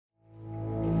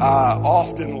I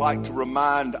often like to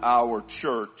remind our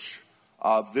church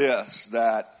of this,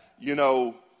 that,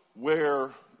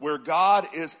 where God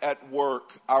is at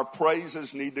work, our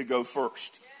praises need to go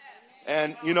first.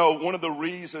 And, one of the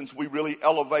reasons we really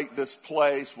elevate this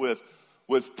place with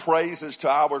praises to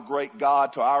our great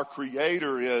God, to our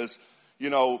Creator is,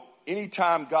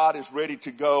 anytime God is ready to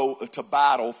go to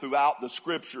battle throughout the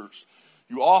Scriptures,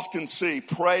 you often see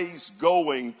praise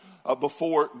going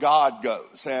before God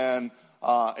goes. And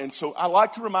so I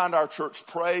like to remind our church,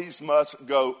 praise must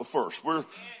go first. We're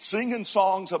singing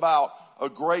songs about a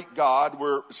great God.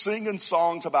 We're singing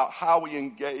songs about how we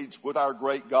engage with our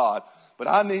great God. But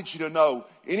I need you to know,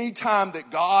 anytime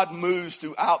that God moves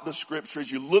throughout the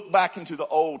Scriptures, you look back into the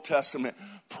Old Testament,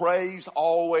 praise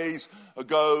always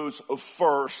goes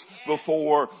first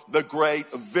before the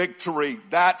great victory.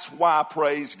 That's why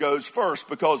praise goes first,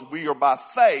 because we are by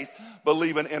faith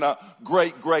believing in a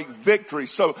great victory.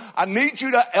 So I need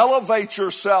you to elevate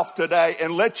yourself today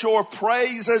and let your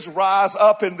praises rise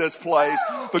up in this place,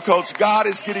 because God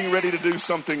is getting ready to do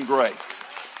something great.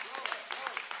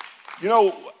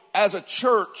 As a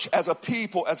church, as a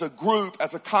people, as a group,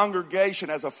 as a congregation,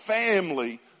 as a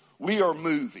family, we are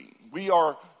moving. We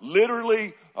are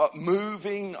literally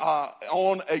moving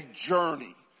on a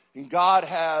journey. And God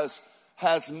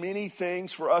has many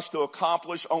things for us to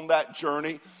accomplish on that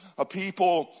journey.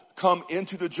 People come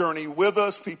into the journey with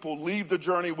us. People leave the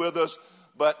journey with us.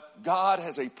 But God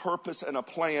has a purpose and a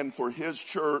plan for His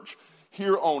church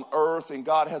here on earth. And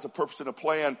God has a purpose and a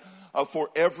plan for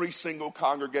every single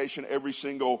congregation, every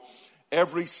single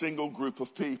group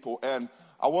of people. And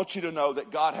I want you to know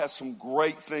that God has some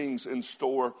great things in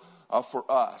store for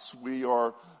us. We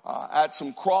are at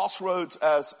some crossroads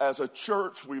as a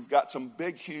church. We've got some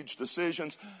big, huge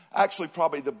decisions. Actually,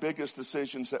 probably the biggest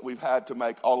decisions that we've had to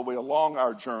make all the way along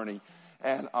our journey.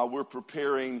 And we're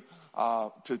preparing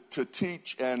to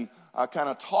teach and kind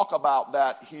of talk about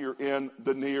that here in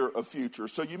the near future.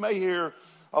 So you may hear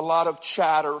a lot of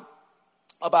chatter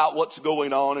about what's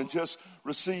going on, and just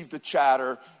receive the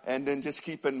chatter, and then just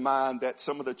keep in mind that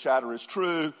some of the chatter is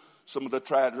true, some of the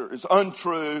chatter is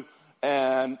untrue,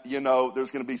 and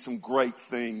there's going to be some great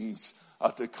things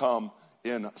to come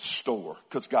in store,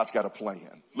 because God's got a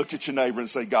plan. Look at your neighbor and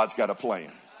say, God's got a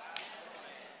plan.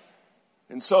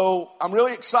 And so I'm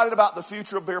really excited about the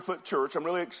future of Barefoot Church. I'm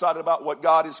really excited about what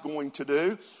God is going to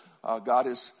do. God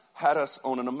has had us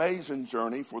on an amazing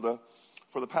journey for the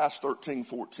past 13,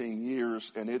 14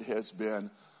 years, and it has been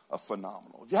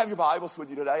phenomenal. If you have your Bibles with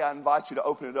you today, I invite you to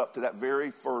open it up to that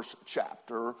very first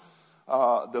chapter,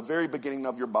 the very beginning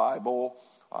of your Bible,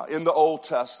 in the Old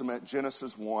Testament,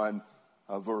 Genesis 1,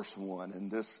 verse 1. And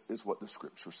this is what the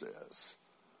Scripture says.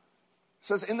 It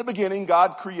says, in the beginning,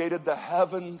 God created the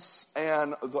heavens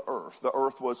and the earth. The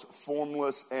earth was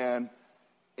formless and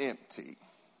empty.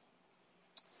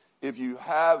 If you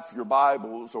have your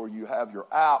Bibles or you have your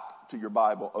app to your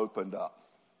Bible opened up,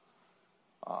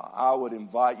 I would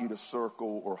invite you to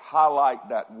circle or highlight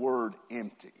that word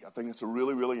empty. I think it's a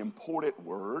really, really important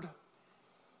word.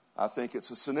 I think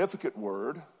it's a significant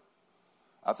word.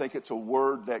 I think it's a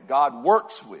word that God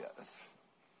works with.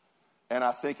 And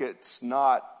I think it's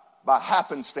not by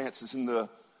happenstances in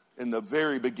the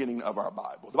very beginning of our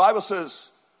Bible. The Bible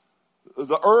says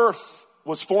the earth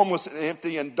was formless and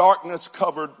empty, and darkness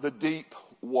covered the deep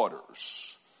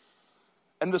waters.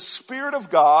 And the Spirit of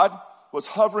God was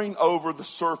hovering over the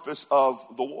surface of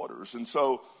the waters. And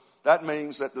so that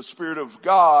means that the Spirit of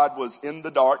God was in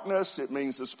the darkness. It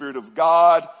means the Spirit of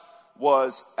God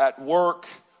was at work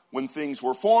when things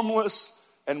were formless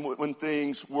and when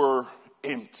things were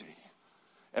empty.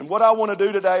 And what I want to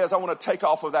do today is I want to take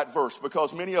off of that verse,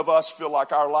 because many of us feel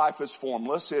like our life is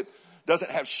formless. It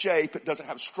doesn't have shape, it doesn't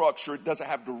have structure, it doesn't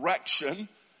have direction.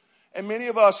 And many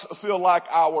of us feel like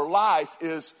our life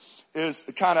is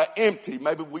kind of empty.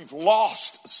 Maybe we've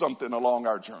lost something along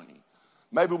our journey.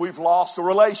 Maybe we've lost a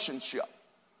relationship.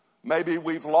 Maybe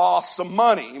we've lost some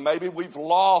money. Maybe we've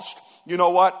lost,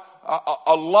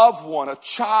 a loved one, a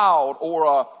child, or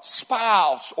a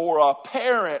spouse, or a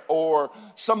parent, or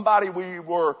somebody we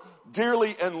were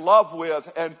dearly in love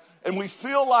with. And we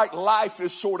feel like life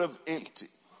is sort of empty.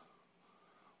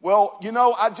 Well,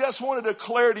 I just want to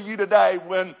declare to you today,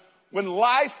 when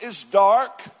life is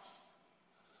dark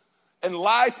and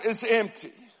life is empty,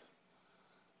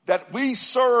 that we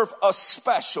serve a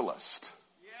specialist.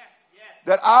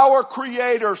 That our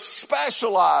Creator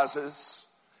specializes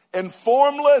in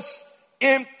formless,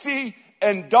 empty,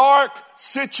 and dark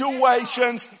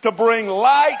situations to bring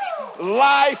light,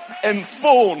 life, and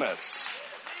fullness.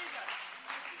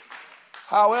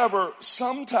 However,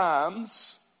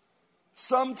 sometimes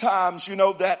sometimes,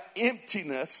 that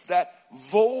emptiness, that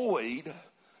void,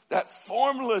 that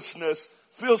formlessness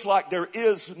feels like there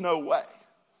is no way.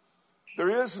 There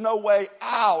is no way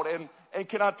out. And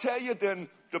can I tell you, then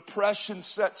depression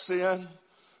sets in.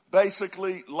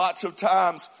 Basically, lots of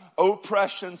times,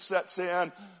 oppression sets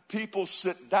in. People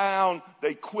sit down.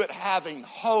 They quit having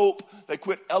hope. They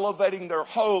quit elevating their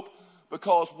hope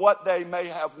because what they may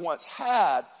have once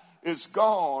had is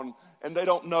gone, and they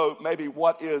don't know maybe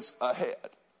what is ahead.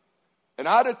 And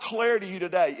I declare to you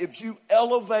today, if you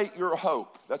elevate your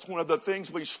hope, that's one of the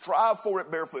things we strive for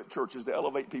at Barefoot Church, is to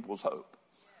elevate people's hope.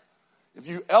 If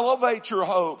you elevate your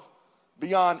hope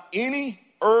beyond any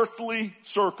earthly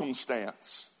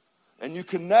circumstance, and you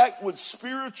connect with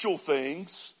spiritual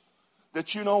things,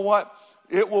 that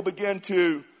it will begin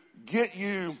to get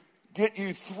you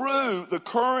through the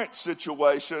current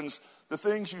situations, the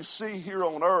things you see here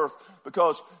on earth,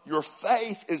 because your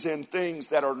faith is in things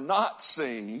that are not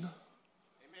seen. Amen.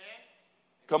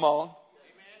 Come on.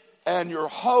 Amen. And your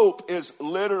hope is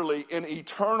literally in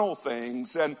eternal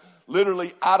things and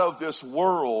literally out of this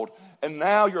world. And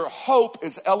now your hope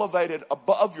is elevated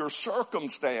above your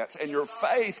circumstance, and your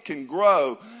faith can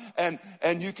grow, and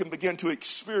you can begin to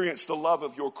experience the love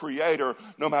of your Creator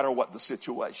no matter what the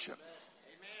situation.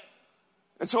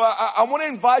 And so I want to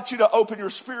invite you to open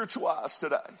your spiritual eyes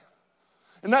today.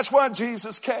 And that's why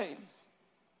Jesus came.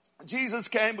 Jesus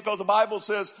came because the Bible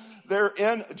says there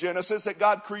in Genesis that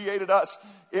God created us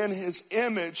in His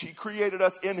image. He created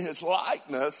us in His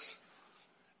likeness.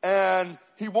 And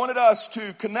He wanted us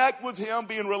to connect with Him,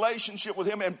 be in relationship with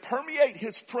Him, and permeate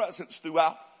His presence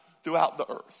throughout the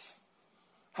earth.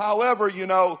 However,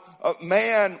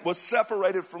 man was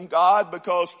separated from God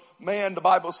because man, the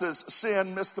Bible says,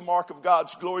 sin missed the mark of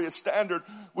God's glorious standard.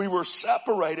 We were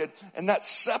separated, and that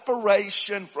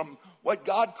separation from what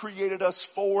God created us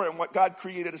for and what God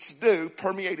created us to do,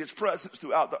 permeate His presence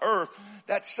throughout the earth,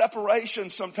 that separation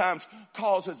sometimes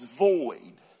causes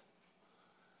void.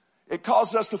 It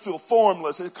causes us to feel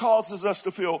formless. It causes us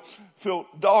to feel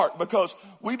dark because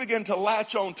we begin to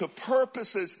latch on to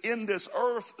purposes in this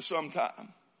earth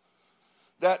sometime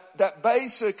that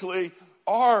basically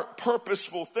are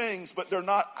purposeful things, but they're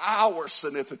not our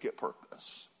significant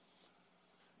purpose.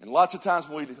 And lots of times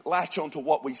when we latch on to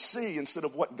what we see instead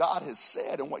of what God has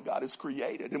said and what God has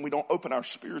created, and we don't open our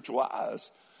spiritual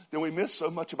eyes, then we miss so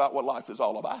much about what life is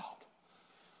all about.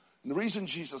 And the reason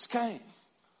Jesus came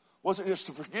wasn't just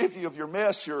to forgive you of your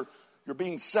mess, you're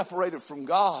being separated from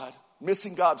God,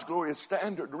 missing God's glorious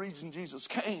standard. The reason Jesus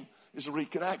came is to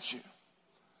reconnect you.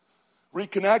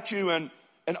 Reconnect you and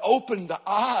open the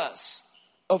eyes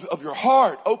of your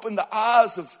heart. Open the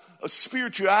eyes of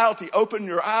spirituality. Open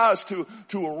your eyes to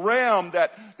a realm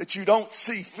that you don't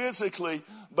see physically,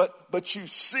 but you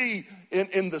see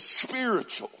in the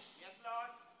spiritual.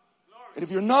 And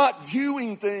if you're not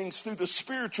viewing things through the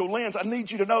spiritual lens, I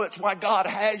need you to know that's why God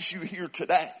has you here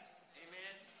today.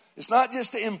 Amen. It's not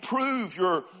just to improve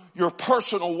your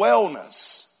personal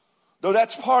wellness, though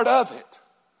that's part of it.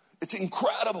 It's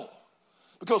incredible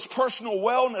because personal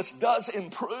wellness does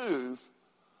improve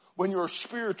when your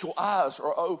spiritual eyes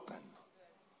are open.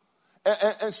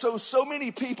 And so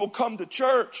many people come to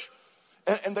church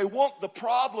and they want the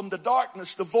problem, the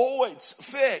darkness, the voids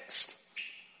fixed.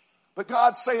 But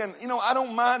God's saying, I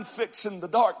don't mind fixing the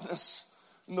darkness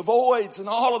and the voids and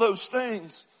all of those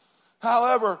things.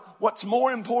 However, what's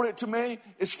more important to me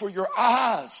is for your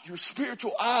eyes, your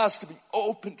spiritual eyes, to be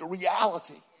open to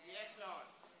reality. Yes, Lord.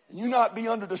 And you not be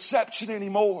under deception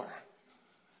anymore.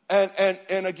 And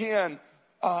again,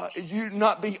 you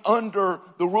not be under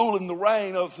the rule and the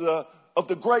reign of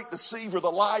the great deceiver, the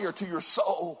liar to your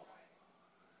soul.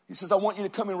 He says, I want you to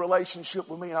come in relationship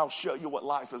with me and I'll show you what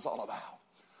life is all about.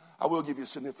 I will give you a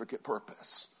significant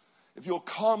purpose. If you'll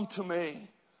come to me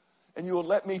and you'll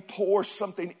let me pour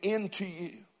something into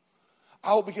you,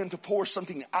 I'll begin to pour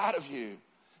something out of you.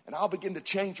 And I'll begin to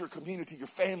change your community, your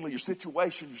family, your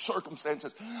situation, your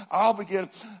circumstances. I'll begin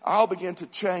to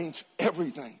change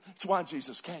everything. That's why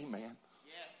Jesus came, man.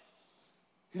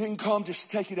 He didn't come just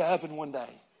to take you to heaven one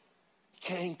day. He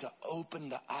came to open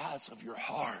the eyes of your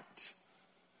heart.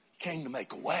 He came to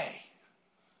make a way.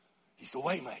 He's the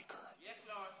way maker.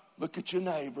 Look at your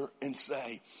neighbor and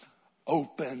say,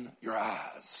 open your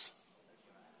eyes.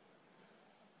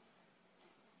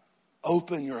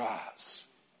 Open your eyes.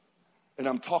 And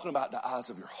I'm talking about the eyes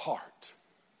of your heart.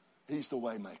 He's the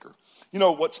way maker.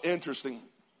 What's interesting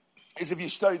is if you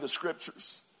study the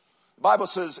scriptures, the Bible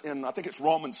says in, I think it's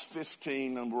Romans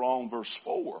 15 and we're on verse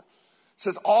 4. It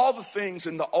says all the things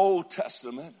in the Old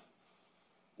Testament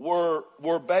were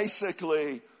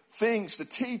basically things to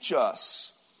teach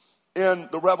us in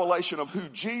the revelation of who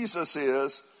Jesus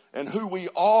is and who we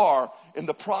are in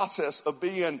the process of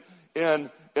being in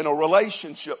a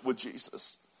relationship with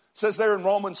Jesus. It says there in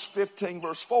Romans 15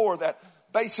 verse 4 that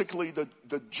basically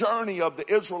the journey of the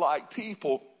Israelite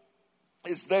people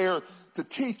is there to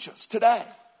teach us today.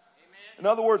 Amen. In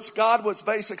other words, God was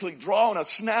basically drawing a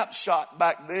snapshot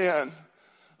back then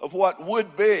of what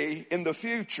would be in the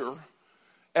future.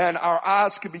 And our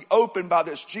eyes could be opened by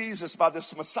this Jesus, by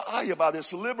this Messiah, by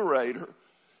this liberator.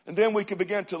 And then we can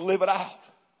begin to live it out.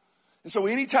 And so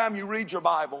anytime you read your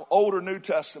Bible, Old or New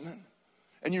Testament,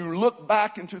 and you look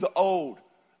back into the Old,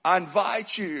 I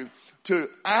invite you to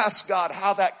ask God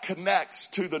how that connects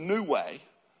to the new way,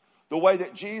 the way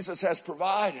that Jesus has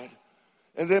provided,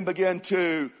 and then begin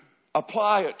to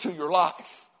apply it to your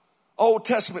life. Old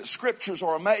Testament scriptures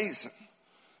are amazing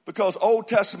because Old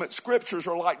Testament scriptures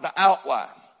are like the outline.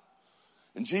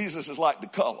 And Jesus is like the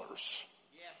colors.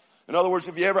 In other words,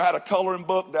 if you ever had a coloring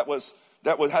book that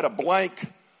had a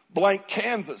blank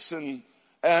canvas and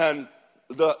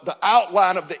the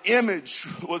outline of the image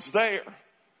was there,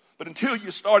 but until you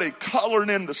started coloring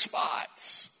in the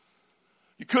spots,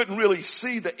 you couldn't really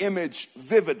see the image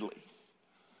vividly.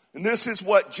 And this is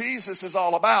what Jesus is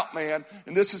all about, man.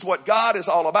 And this is what God is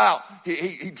all about.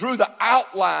 He drew the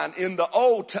outline in the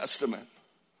Old Testament.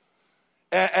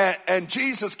 And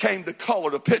Jesus came to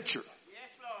color the picture. Yes,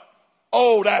 Lord.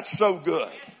 Oh, that's so good.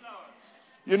 Yes, Lord.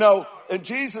 You know, and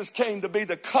Jesus came to be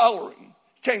the coloring.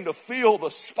 He came to fill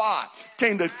the spot. He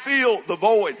came to fill the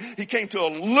void. He came to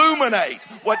illuminate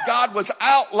what God was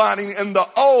outlining in the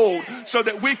old so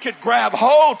that we could grab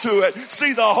hold to it,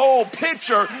 see the whole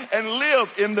picture, and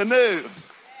live in the new.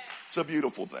 It's a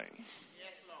beautiful thing.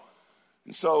 Yes, Lord.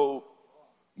 And so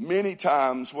many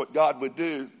times what God would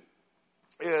do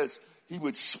is he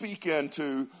would speak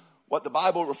into what the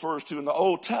Bible refers to in the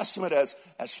Old Testament as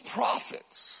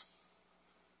prophets.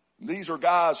 These are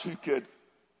guys who could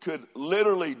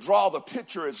literally draw the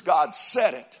picture as God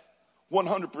said it,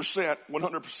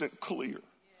 100% clear.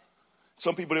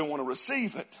 Some people didn't want to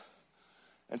receive it.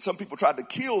 And some people tried to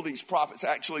kill these prophets.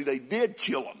 Actually, they did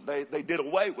kill them. They did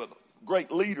away with them.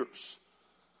 Great leaders.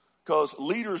 Because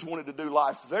leaders wanted to do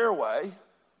life their way.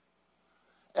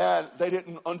 And they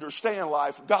didn't understand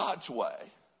life God's way.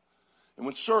 And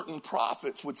when certain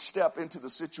prophets would step into the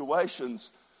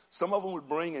situations, some of them would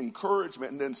bring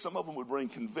encouragement, and then some of them would bring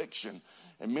conviction.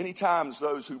 And many times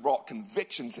those who brought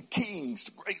conviction to kings,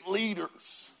 to great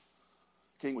leaders,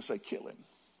 the king would say, kill him.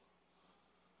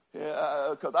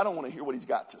 Because I don't want to hear what he's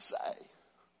got to say.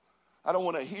 I don't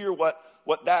want to hear what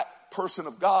that person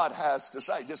of God has to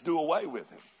say. Just do away with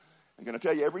him. I'm going to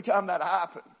tell you, every time that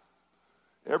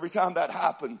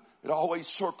happened, it always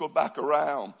circled back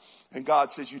around. And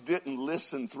God says, you didn't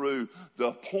listen through the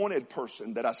appointed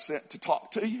person that I sent to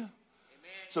talk to you. Amen.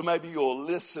 So maybe you'll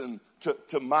listen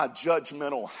to my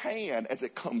judgmental hand as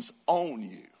it comes on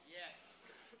you.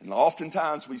 Yeah. And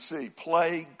oftentimes we see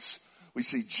plagues, we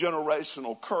see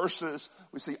generational curses,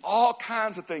 we see all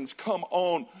kinds of things come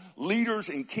on leaders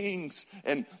and kings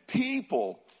and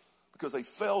people because they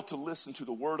failed to listen to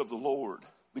the word of the Lord.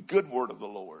 The good word of the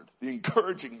Lord, the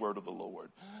encouraging word of the Lord,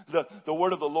 the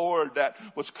word of the Lord that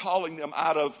was calling them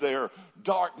out of their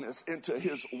darkness into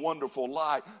his wonderful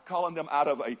light, calling them out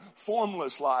of a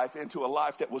formless life into a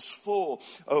life that was full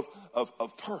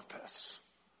of purpose.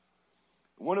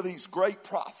 One of these great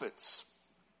prophets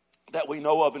that we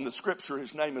know of in the scripture,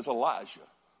 his name is Elijah.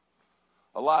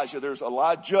 There's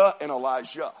Elijah and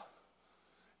Elijah.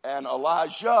 And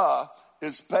Elijah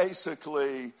is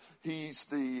basically, he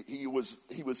was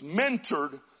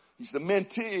mentored, he's the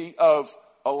mentee of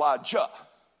Elijah.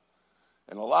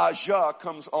 And Elijah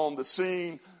comes on the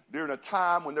scene during a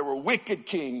time when there were wicked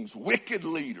kings, wicked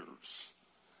leaders.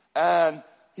 And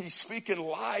he's speaking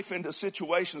life into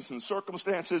situations and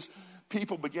circumstances.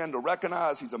 People begin to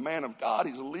recognize he's a man of God,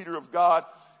 he's a leader of God.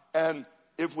 And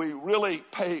if we really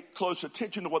pay close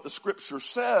attention to what the scripture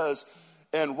says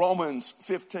in Romans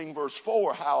 15 verse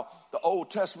 4, how the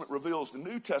Old Testament reveals the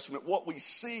New Testament, what we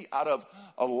see out of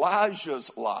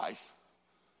Elijah's life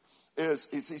is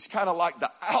he's kind of like the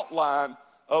outline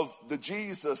of the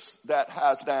Jesus that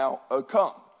has now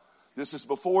come. This is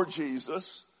before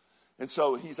Jesus, and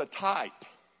so he's a type.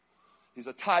 He's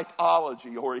a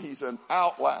typology, or he's an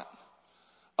outline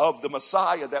of the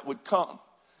Messiah that would come.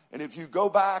 And if you go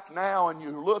back now and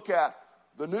you look at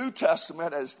the New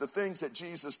Testament as the things that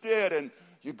Jesus did, and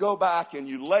you go back and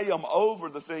you lay them over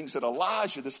the things that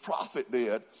Elijah, this prophet,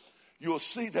 did, you'll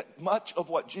see that much of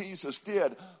what Jesus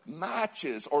did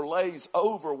matches or lays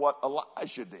over what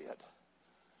Elijah did.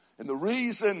 And the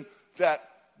reason that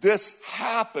this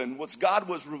happened was God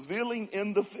was revealing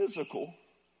in the physical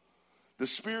the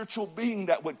spiritual being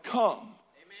that would come.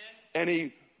 Amen.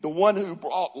 And the one who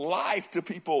brought life to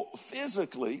people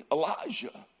physically,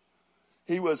 Elijah.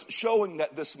 He was showing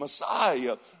that this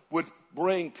Messiah would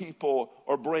bring people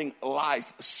or bring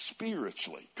life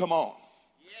spiritually. Come on.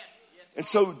 Yes, yes, and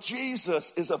so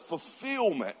Jesus is a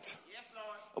fulfillment yes,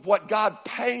 Lord. of what God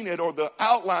painted, or the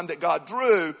outline that God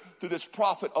drew through this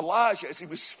prophet Elijah as he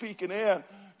was speaking in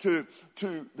to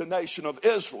the nation of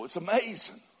Israel. It's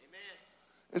amazing. Amen.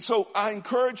 And so I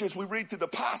encourage you, as we read through the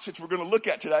passage we're going to look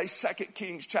at today, 2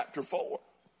 Kings chapter 4.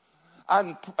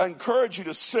 I encourage you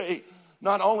to see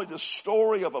not only the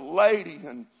story of a lady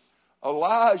and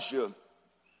Elijah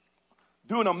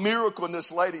doing a miracle in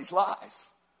this lady's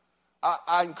life.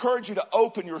 I encourage you to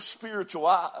open your spiritual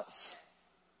eyes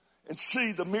and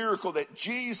see the miracle that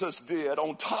Jesus did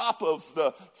on top of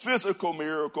the physical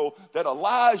miracle that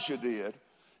Elijah did,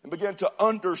 and begin to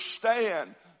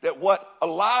understand that what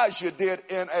Elijah did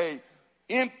in a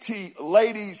empty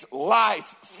lady's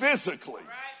life physically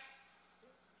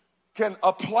can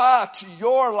apply to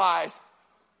your life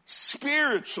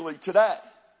spiritually today.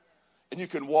 And you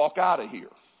can walk out of here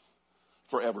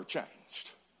forever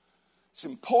changed. It's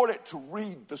important to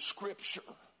read the scripture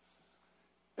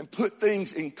and put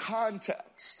things in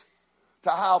context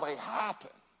to how they happen,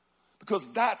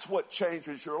 because that's what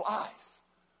changes your life.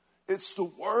 It's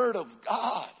the word of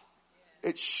God.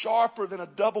 It's sharper than a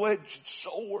double-edged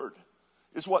sword,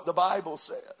 is what the Bible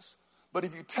says. But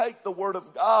if you take the word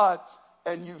of God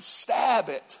and you stab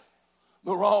it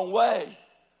the wrong way,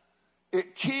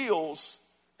 it kills,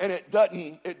 and it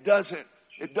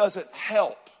doesn't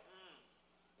help.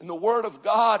 And the word of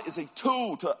God is a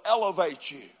tool to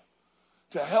elevate you,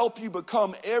 to help you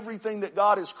become everything that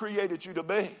God has created you to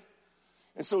be.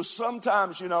 And so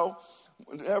sometimes,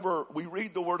 whenever we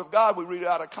read the word of God, we read it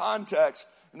out of context.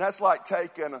 And that's like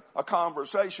taking a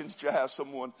conversation that you have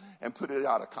someone and put it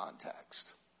out of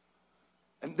context.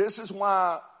 And this is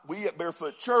why we at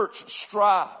Barefoot Church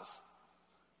strive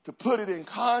to put it in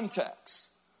context,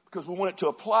 because we want it to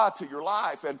apply to your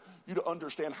life and you to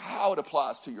understand how it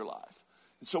applies to your life.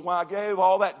 And so when I gave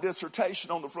all that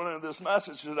dissertation on the front end of this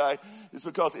message today, is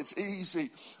because it's easy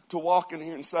to walk in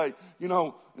here and say,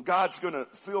 God's going to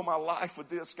fill my life with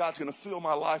this, God's going to fill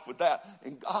my life with that.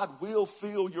 And God will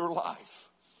fill your life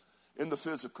in the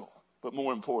physical. But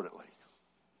more importantly,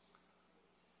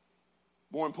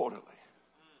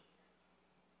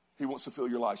 He wants to fill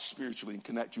your life spiritually and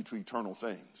connect you to eternal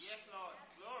things. Yes, Lord.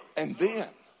 Glory. And then,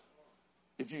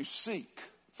 if you seek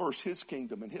first His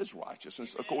kingdom and His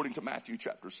righteousness, Amen. according to Matthew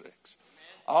chapter 6,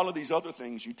 Amen. all of these other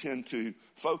things you tend to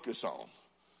focus on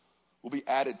will be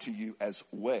added to you as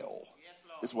well, Yes,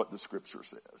 Lord. is what the scripture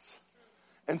says.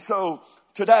 And so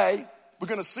today, we're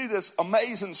going to see this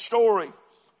amazing story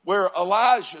where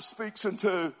Elijah speaks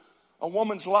into a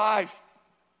woman's life,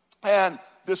 and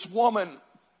this woman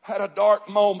had a dark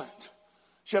moment.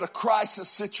 She had a crisis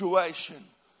situation.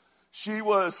 She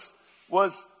was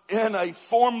in a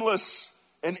formless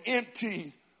and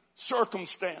empty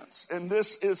circumstance. And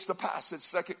this is the passage,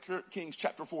 2 Kings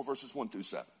chapter 4, verses 1 through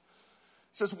 7.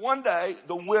 It says, one day,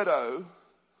 the widow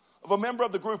of a member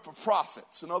of the group of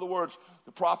prophets. In other words,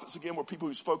 the prophets, again, were people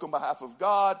who spoke on behalf of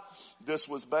God. This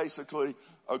was basically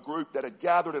a group that had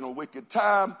gathered in a wicked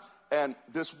time. And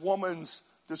this woman's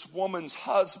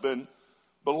husband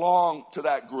belonged to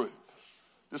that group.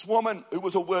 This woman who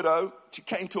was a widow, she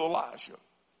came to Elijah.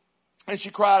 And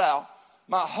she cried out,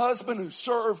 my husband who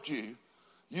served you,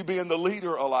 you being the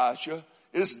leader, Elijah,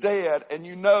 is dead. And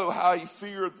you know how he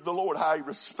feared the Lord, how he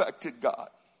respected God.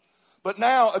 But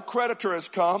now a creditor has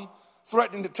come,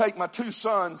 threatening to take my 2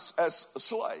 sons as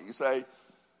slaves.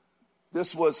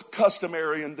 This was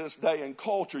customary in this day and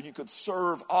culture. You could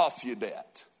serve off your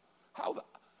debt. How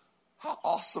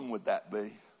awesome would that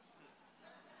be?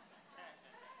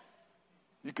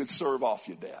 You could serve off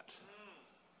your debt.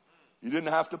 You didn't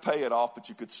have to pay it off, but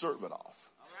you could serve it off.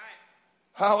 All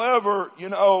right. However,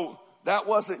 that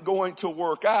wasn't going to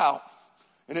work out.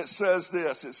 And it says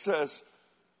this. It says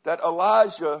that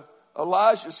Elijah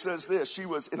says this. She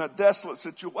was in a desolate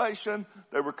situation.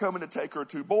 They were coming to take her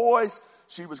 2 boys.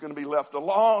 She was going to be left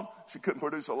alone. She couldn't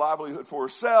produce a livelihood for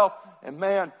herself. And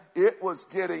man, it was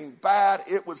getting bad.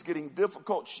 It was getting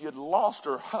difficult. She had lost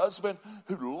her husband,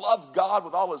 who loved God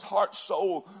with all his heart,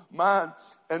 soul, mind,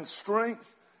 and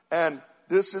strength. And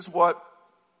this is what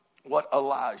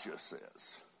Elijah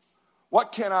says.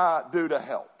 What can I do to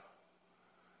help?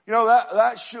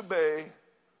 That should be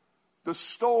the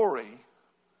story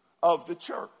of the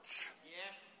church.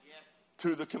 Yes.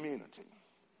 To the community.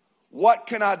 What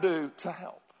can I do to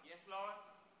help? Yes, Lord.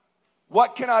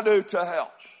 What can I do to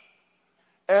help?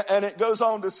 And it goes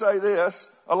on to say this.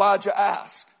 Elijah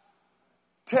asked,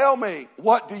 tell me,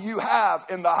 what do you have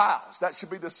in the house? That should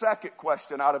be the second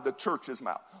question out of the church's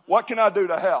mouth. What can I do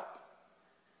to help?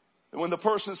 And when the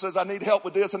person says, I need help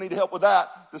with this, I need help with that,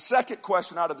 the second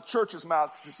question out of the church's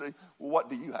mouth should say, well, what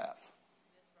do you have?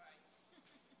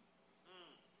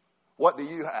 What do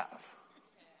you have?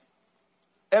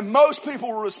 And most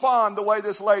people will respond the way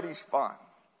this lady responded.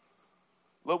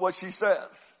 Look what she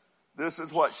says. This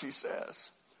is what she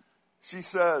says. She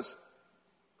says,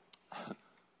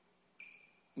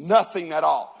 nothing at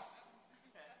all.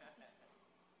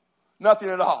 Nothing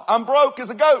at all. I'm broke as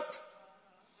a goat.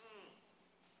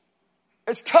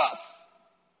 It's tough.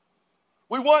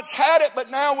 We once had it,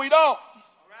 but now we don't.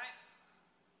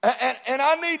 And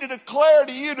I need to declare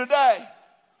to you today,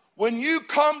 when you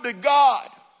come to God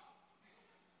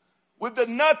with the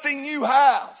nothing you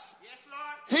have,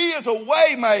 He is a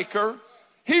way maker.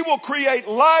 He will create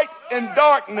light in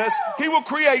darkness. He will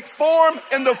create form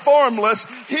in the formless.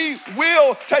 He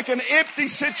will take an empty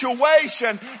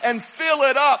situation and fill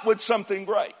it up with something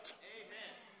great.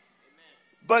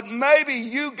 But maybe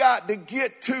you got to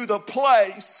get to the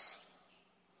place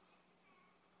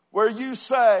where you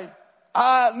say,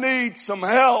 I need some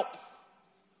help.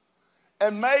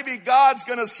 And maybe God's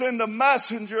going to send a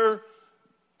messenger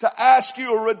to ask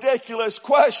you a ridiculous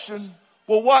question.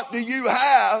 Well, what do you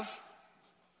have?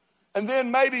 And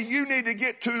then maybe you need to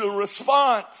get to the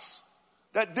response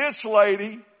that this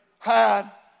lady had,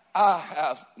 I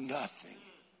have nothing.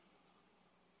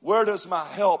 Where does my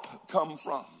help come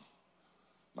from?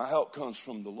 My help comes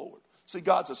from the Lord. See,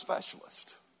 God's a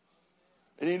specialist.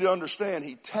 And you need to understand,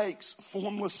 He takes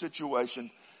formless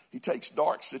situation, He takes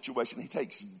dark situation, He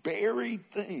takes buried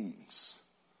things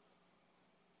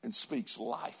and speaks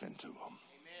life into them. Amen.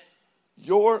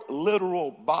 Your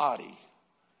literal body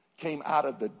came out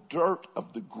of the dirt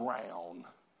of the ground,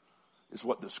 is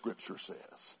what the scripture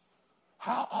says.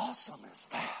 How awesome is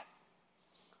that?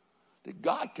 That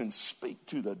God can speak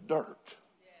to the dirt.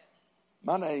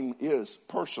 My name is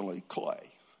personally Clay.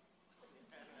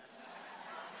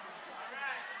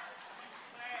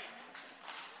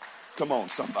 Come on,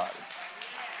 somebody.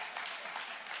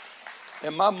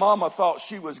 And my mama thought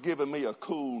she was giving me a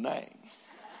cool name.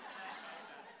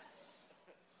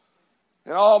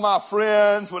 And all my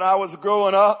friends, when I was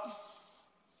growing up,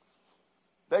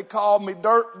 they called me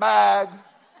Dirt Bag,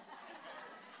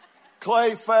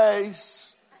 Clay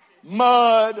Face,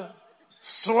 Mud,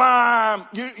 Slime,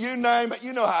 you name it.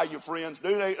 You know how your friends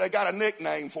do. They got a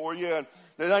nickname for you, and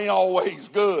it ain't always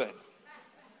good.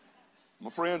 My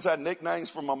friends had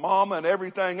nicknames for my mama and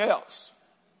everything else.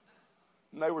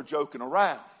 And they were joking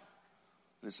around.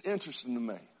 And it's interesting to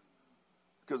me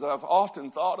because I've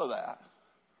often thought of that.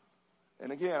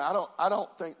 And again, I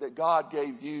don't think that God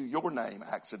gave you your name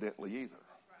accidentally either.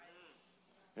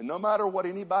 And no matter what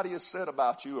anybody has said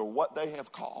about you or what they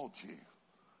have called you,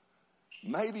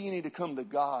 maybe you need to come to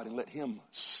God and let Him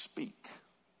speak.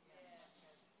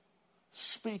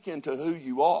 Speak into who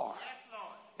you are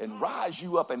and rise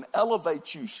you up and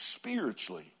elevate you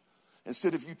spiritually.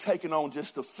 Instead of you taking on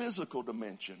just the physical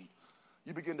dimension,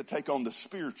 you begin to take on the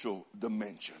spiritual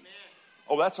dimension.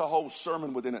 Oh, that's a whole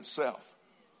sermon within itself.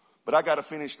 But I got to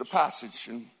finish the passage,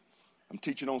 and I'm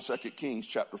teaching on 2 Kings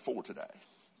chapter 4 today.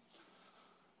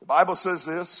 The Bible says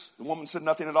this, the woman said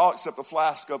nothing at all except a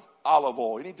flask of olive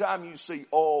oil. Anytime you see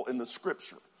oil in the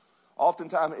scripture,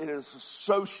 oftentimes it is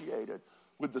associated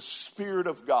with the Spirit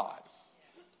of God.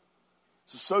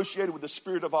 It's associated with the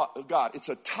Spirit of God. It's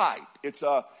a type. It's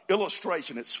an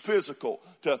illustration. It's physical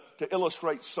to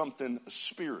illustrate something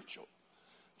spiritual.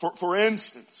 For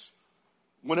instance,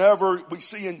 whenever we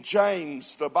see in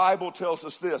James, the Bible tells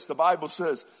us this. The Bible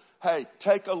says, hey,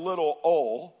 take a little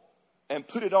oil and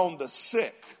put it on the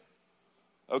sick,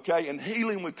 okay, and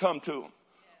healing would come to them.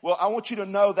 Well, I want you to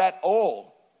know that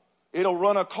oil, it'll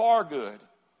run a car good,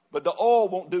 but the oil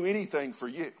won't do anything for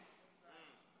you.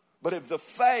 But if the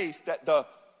faith that the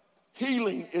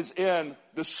healing is in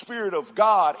the Spirit of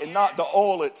God and not the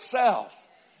oil itself,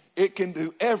 it can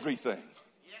do everything.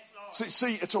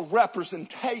 See, it's a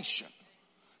representation.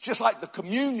 It's just like the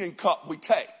communion cup we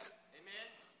take.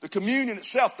 The communion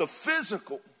itself, the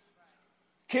physical,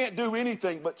 can't do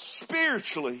anything, but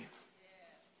spiritually,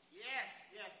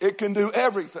 it can do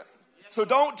everything. So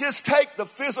don't just take the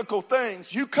physical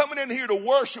things. You coming in here to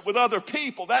worship with other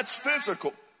people, that's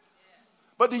physical.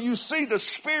 But do you see the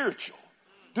spiritual?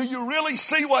 Do you really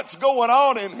see what's going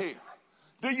on in here?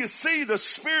 Do you see the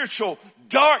spiritual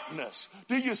darkness?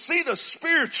 Do you see the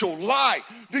spiritual light?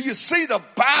 Do you see the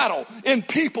battle in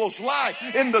people's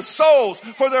life, in the souls,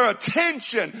 for their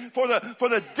attention, for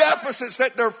the deficits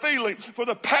that they're feeling, for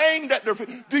the pain that they're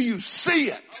feeling? Do you see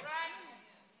it?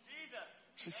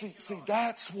 See,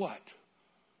 that's what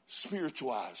spiritual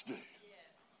eyes do.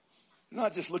 They're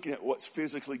not just looking at what's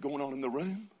physically going on in the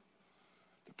room.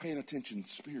 They're paying attention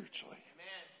spiritually.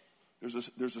 There's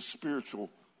a spiritual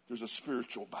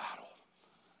battle.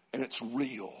 And it's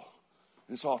real.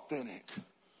 And it's authentic.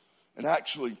 And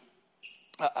actually,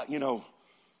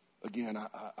 again,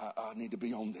 I need to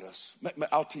be on this.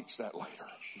 I'll teach that later,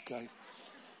 okay?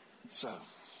 So,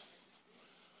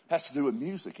 has to do with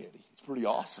music, Eddie. It's pretty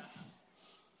awesome.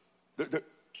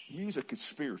 Music is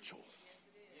spiritual.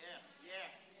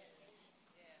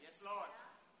 Yes, Lord.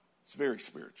 It's very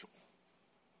spiritual.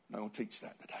 I'm not going to teach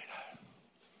that today,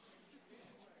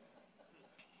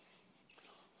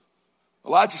 though.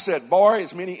 Elijah said, borrow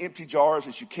as many empty jars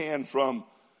as you can from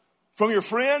your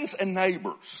friends and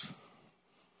neighbors.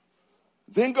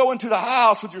 Then go into the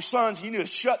house with your sons. You need to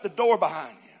shut the door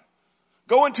behind you.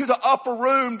 Go into the upper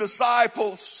room,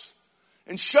 disciples,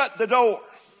 and shut the door.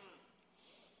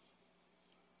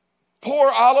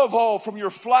 Pour olive oil from your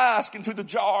flask into the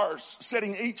jars,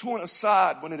 setting each one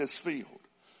aside when it is filled.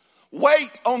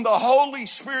 Wait on the Holy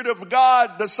Spirit of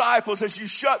God, disciples, as you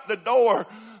shut the door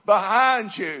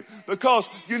behind you.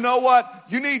 Because you know what?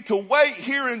 You need to wait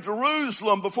here in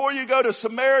Jerusalem before you go to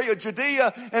Samaria,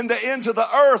 Judea, and the ends of the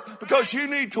earth. Because you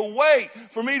need to wait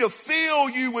for me to fill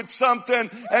you with something,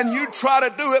 and you try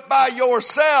to do it by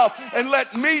yourself and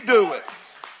let me do it.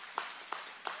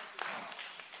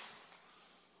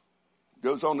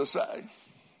 Goes on to say,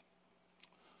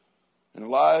 and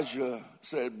Elijah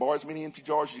said, borrow as many empty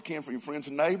jars as you can from your friends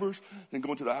and neighbors. Then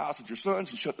go into the house with your sons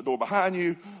and shut the door behind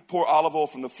you. Pour olive oil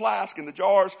from the flask in the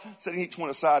jars, setting each one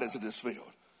aside as it is filled.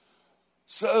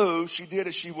 So she did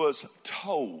as she was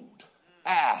told,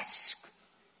 asked,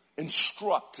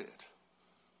 instructed.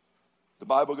 The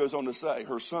Bible goes on to say,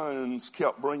 her sons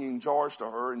kept bringing jars to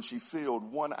her, and she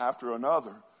filled one after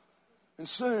another. And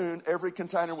soon every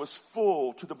container was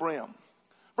full to the brim.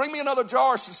 Bring me another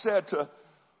jar, she said to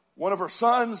one of her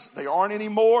sons. They aren't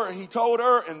anymore, he told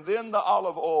her, and then the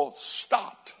olive oil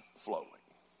stopped flowing.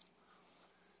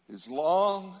 As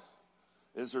long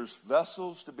as there's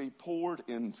vessels to be poured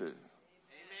into, amen,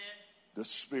 the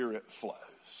Spirit flows.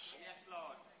 Yes,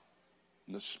 Lord.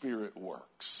 And the Spirit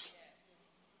works.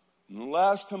 And the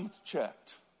last time I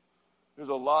checked, there's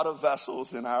a lot of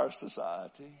vessels in our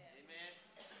society,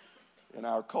 amen, in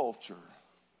our culture,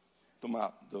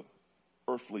 the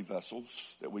earthly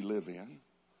vessels that we live in,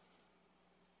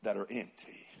 that are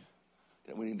empty,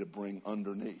 that we need to bring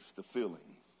underneath the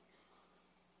filling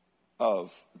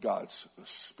of God's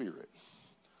Spirit.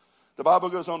 The Bible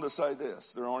goes on to say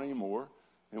this, there aren't any more.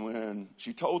 And when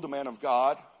she told the man of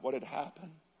God what had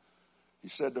happened, he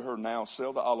said to her, now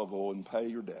sell the olive oil and pay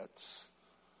your debts,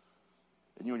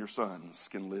 and you and your sons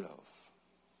can live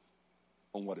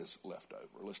on what is left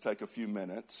over. Let's take a few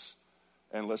minutes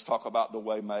and let's talk about the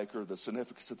Waymaker, the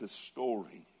significance of this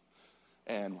story,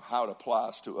 and how it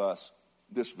applies to us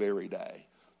this very day.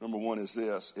 Number one is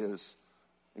this, is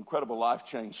incredible life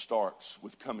change starts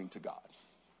with coming to God.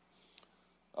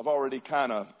 I've already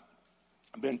kind of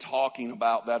been talking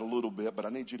about that a little bit, but I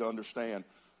need you to understand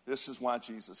this is why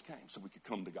Jesus came, so we could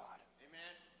come to God.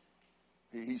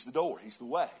 Amen. He's the door. He's the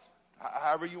way.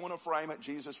 However you want to frame it,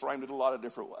 Jesus framed it a lot of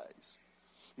different ways.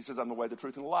 He says, I'm the way, the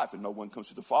truth, and the life, and no one comes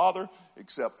to the Father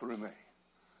except through me.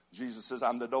 Jesus says,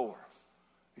 I'm the door.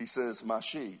 He says, my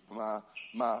sheep, my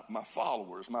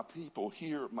followers, my people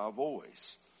hear my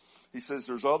voice. He says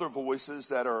there's other voices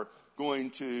that are going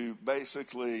to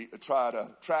basically try to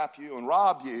trap you and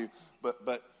rob you,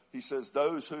 but he says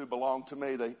those who belong to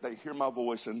me, they hear my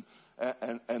voice and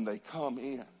they come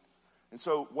in. And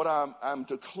so what I'm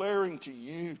declaring to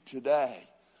you today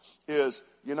is,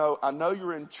 I know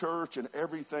you're in church and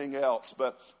everything else,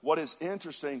 but what is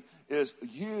interesting is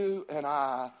you and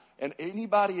I and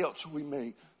anybody else we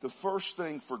meet, the first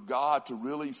thing for God to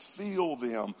really feel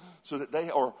them so that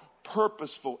they are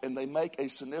purposeful and they make a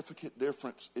significant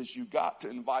difference is you got to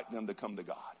invite them to come to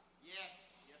God. Yes,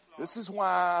 Lord. This is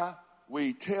why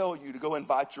we tell you to go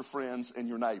invite your friends and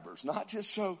your neighbors, not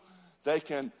just so they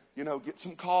can, get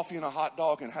some coffee and a hot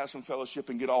dog and have some fellowship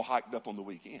and get all hyped up on the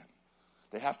weekend.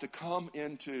 They have to come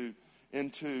into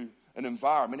an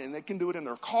environment, and they can do it in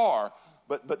their car,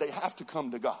 but they have to come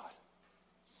to God.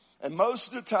 And most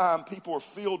of the time, people are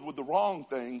filled with the wrong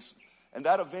things, and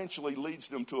that eventually leads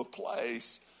them to a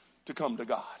place to come to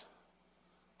God.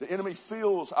 The enemy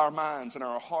fills our minds and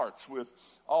our hearts with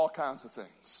all kinds of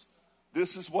things.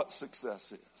 This is what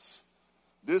success is.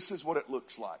 This is what it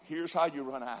looks like. Here's how you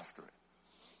run after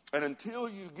it. And until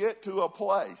you get to a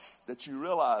place that you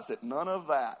realize that none of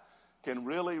that can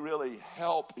really, really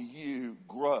help you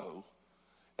grow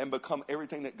and become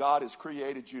everything that God has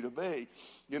created you to be,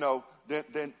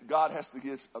 then God has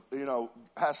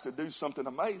to do something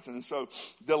amazing. And so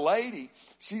the lady,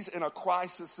 she's in a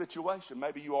crisis situation.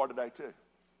 Maybe you are today too.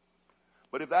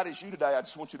 But if that is you today, I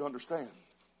just want you to understand.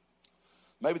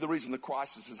 Maybe the reason the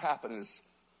crisis is happening is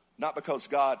not because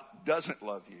God doesn't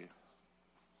love you.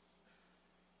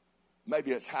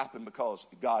 Maybe it's happened because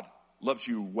God loves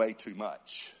you way too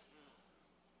much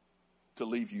to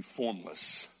leave you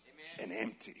formless and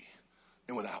empty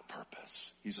and without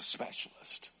purpose. He's a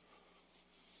specialist.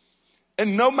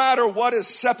 And no matter what has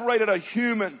separated a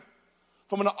human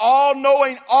from an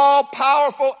all-knowing,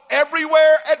 all-powerful,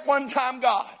 everywhere at one time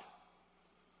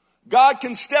God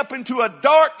can step into a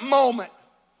dark moment,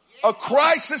 a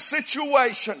crisis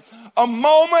situation, a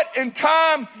moment in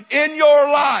time in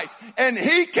your life, and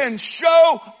He can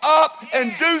show up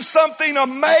and do something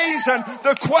amazing.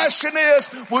 The question is,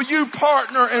 will you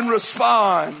partner and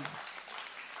respond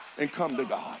and come to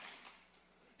God?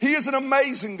 He is an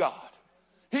amazing God.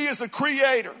 He is the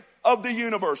creator of the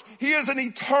universe. He is an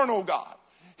eternal God.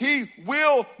 He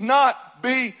will not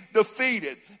be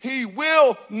defeated. He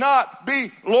will not be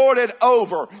lorded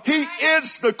over. He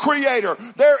is the creator.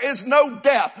 There is no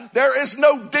death. There is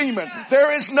no demon.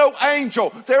 There is no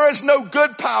angel. There is no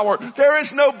good power. There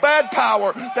is no bad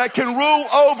power that can rule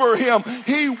over him.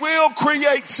 He will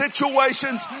create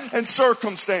situations and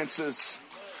circumstances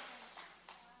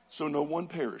so no one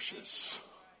perishes,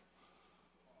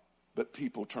 but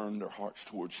people turn their hearts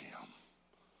towards him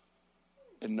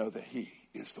and know that he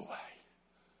is the way.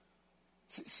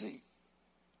 See,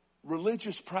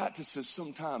 religious practices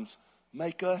sometimes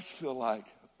make us feel like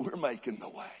we're making the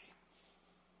way.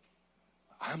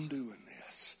 I'm doing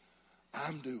this.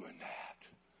 I'm doing that.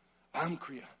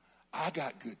 I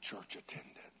got good church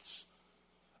attendance.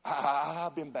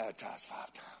 I've been baptized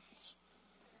 5 times.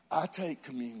 I take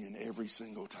communion every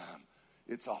single time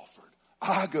it's offered.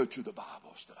 I go to the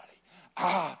Bible study.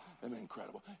 I am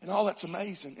incredible. And all that's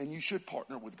amazing, and you should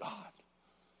partner with God.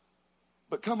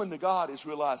 But coming to God is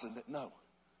realizing that no,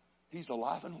 He's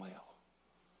alive and well.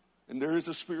 And there is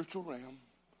a spiritual realm.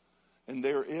 And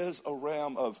there is a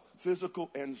realm of physical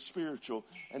and spiritual.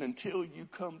 And until you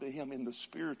come to Him in the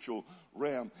spiritual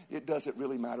realm, it doesn't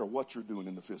really matter what you're doing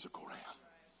in the physical realm.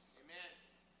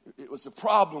 Amen. It was a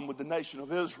problem with the nation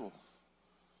of Israel.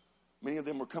 Many of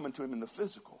them were coming to Him in the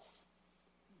physical,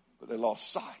 but they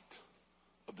lost sight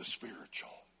of the spiritual.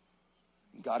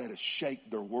 And God had to shake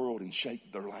their world and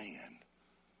shake their land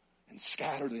and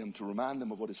scatter them to remind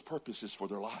them of what His purpose is for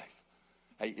their life.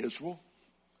 Hey, Israel,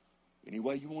 any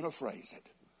way you want to phrase it,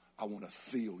 I want to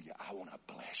fill you. I want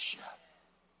to bless you.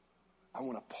 I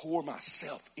want to pour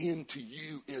myself into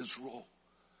you, Israel.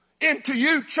 Into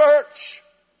you, church.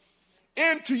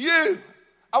 Into you.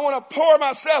 I want to pour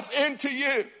myself into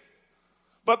you.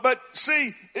 But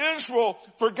see, Israel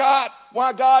forgot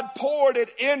why God poured it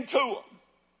into them.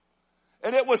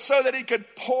 And it was so that He could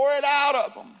pour it out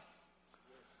of them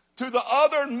to the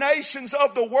other nations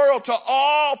of the world, to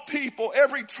all people,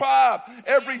 every tribe,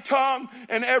 every tongue,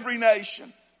 and every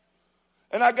nation.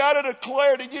 And I got to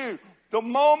declare to you, the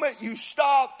moment you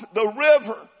stop the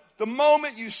river, the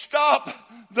moment you stop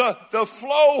the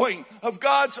flowing of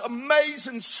God's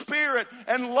amazing spirit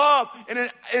and love, and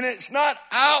it's not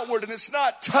outward and it's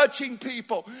not touching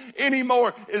people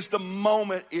anymore, is the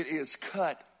moment it is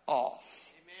cut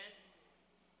off.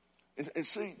 Amen. And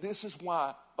see, this is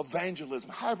why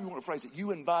evangelism, however you want to phrase it, you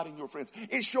inviting your friends,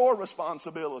 it's your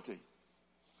responsibility.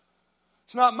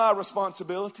 It's not my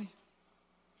responsibility.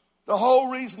 The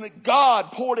whole reason that God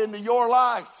poured into your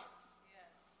life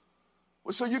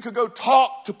was so you could go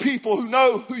talk to people who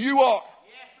know who you are.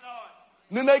 Yes, Lord.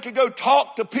 And then they could go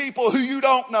talk to people who you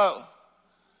don't know,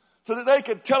 so that they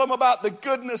could tell them about the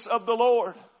goodness of the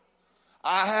Lord.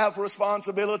 I have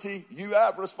responsibility. You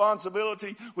have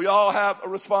responsibility. We all have a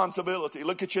responsibility.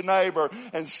 Look at your neighbor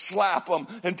and slap them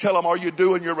and tell them, are you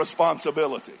doing your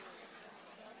responsibility?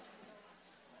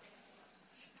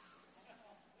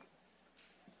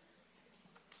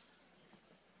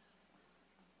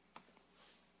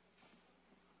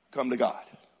 Come to God.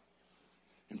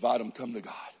 Invite them, come to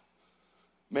God.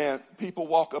 Man, people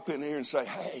walk up in here and say,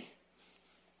 hey,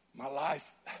 my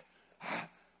life,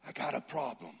 I got a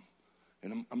problem.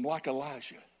 And I'm like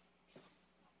Elijah.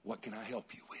 What can I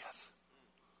help you with?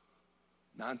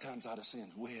 9 times out of 10,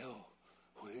 well,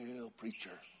 preacher,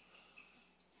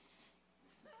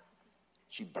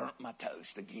 she burnt my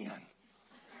toast again.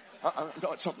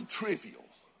 It's something trivial.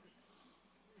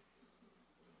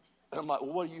 And I'm like,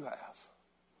 well, what do you have?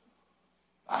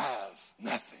 I have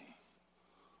nothing.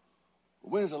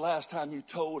 When's the last time you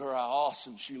told her how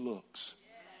awesome she looks?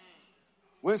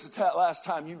 When's the last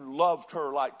time you loved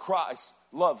her like Christ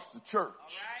loves the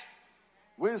church?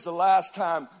 When's the last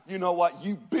time, you know what,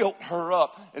 you built her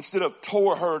up instead of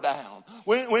tore her down?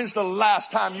 When's the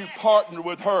last time you partnered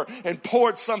with her and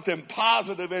poured something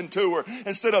positive into her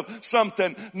instead of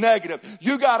something negative?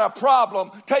 You got a problem.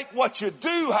 Take what you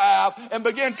do have and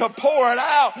begin to pour it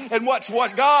out and watch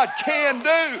what God can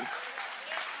do.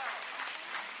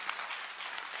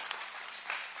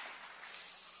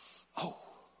 Oh,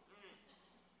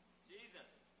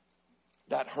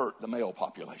 that hurt the male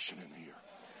population in here.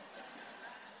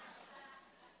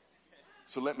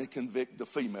 So let me convict the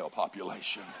female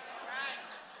population.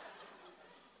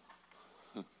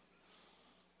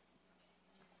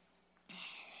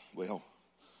 Well,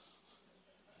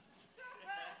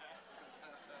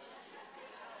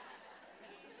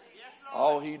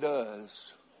 all he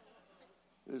does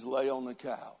is lay on the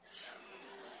couch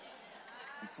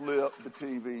and flip the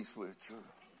TV switcher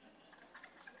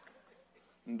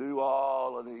and do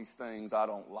all of these things I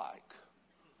don't like.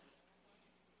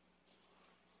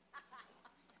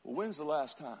 Well, when's the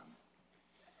last time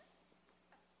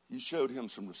you showed him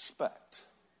some respect?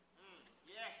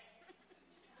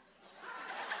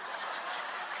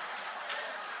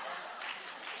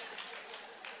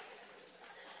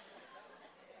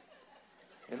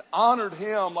 And honored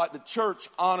him like the church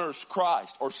honors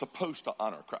Christ, or supposed to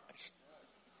honor Christ.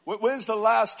 When's the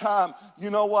last time, you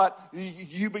know what,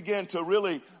 you begin to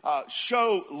really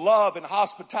show love and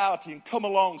hospitality and come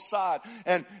alongside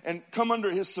and come under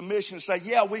his submission and say,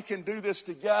 yeah, we can do this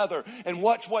together and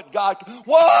watch what God...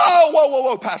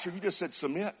 Whoa, Pastor, you just said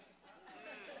submit.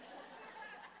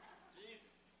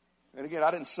 And again,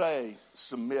 I didn't say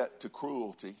submit to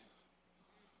cruelty.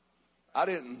 I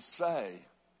didn't say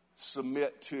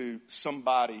submit to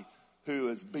somebody who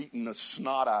has beaten the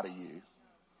snot out of you.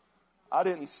 I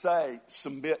didn't say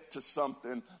submit to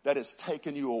something that has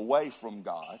taken you away from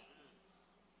God.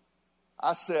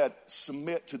 I said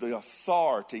submit to the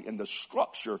authority and the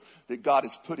structure that God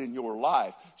has put in your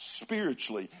life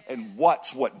spiritually and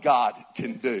watch what God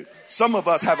can do. Some of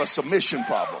us have a submission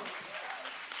problem.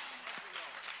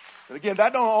 But again,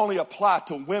 that don't only apply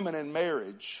to women in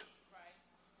marriage.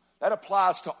 That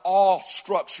applies to all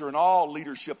structure and all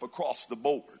leadership across the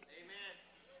board.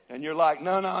 And you're like,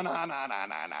 no.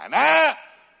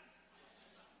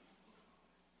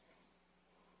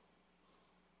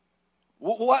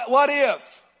 What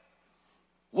if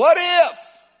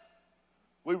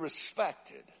we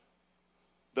respected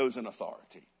those in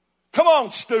authority? Come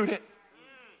on, student.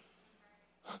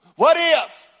 What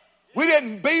if we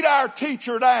didn't beat our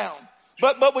teacher down,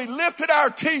 but we lifted our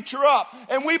teacher up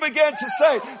and we began to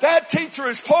say, that teacher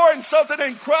is pouring something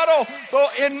incredible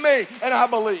in me, and I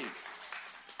believe.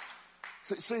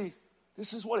 See,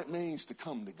 this is what it means to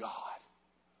come to God.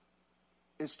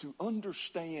 Is to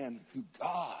understand who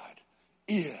God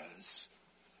is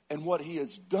and what he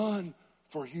has done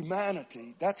for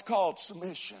humanity. That's called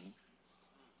submission.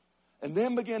 And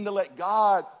then begin to let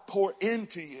God pour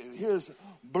into you his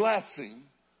blessing.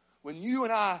 When you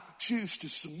and I choose to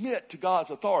submit to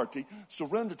God's authority,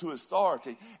 surrender to his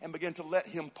authority, and begin to let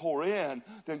him pour in,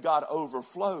 then God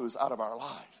overflows out of our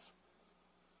life.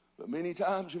 But many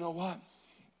times, you know what?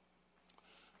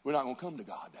 We're not going to come to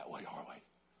God that way, are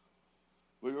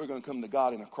we? We're going to come to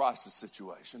God in a crisis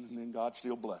situation, and then God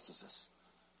still blesses us.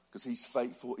 Because he's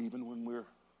faithful even when we're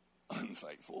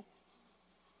unfaithful,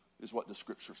 is what the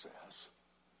scripture says.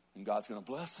 And God's going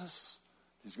to bless us.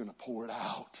 He's going to pour it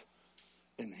out.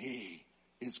 And he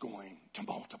is going to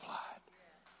multiply it.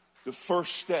 The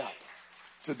first step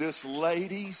to this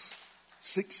lady's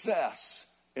success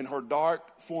in her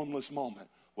dark, formless moment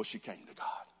was she came to God.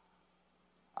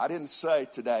 I didn't say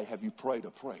today, have you prayed a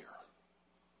prayer?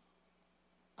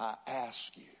 I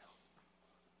ask you,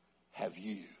 have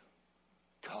you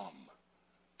come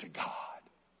to God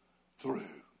through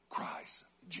Christ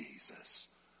Jesus?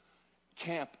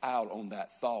 Camp out on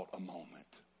that thought a moment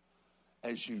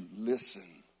as you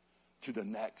listen to the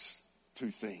next two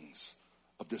things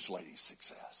of this lady's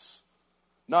success.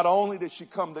 Not only did she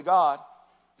come to God,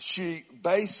 she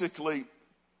basically,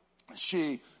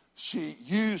 she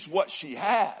used what she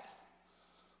had.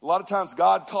 A lot of times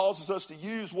God causes us to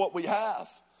use what we have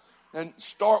and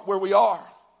start where we are.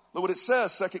 Look what it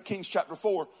says, 2 Kings chapter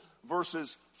 4,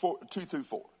 verses 2 through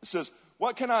 4. It says,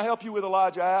 what can I help you with,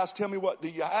 Elijah asked. Tell me, what do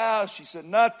you have? She said,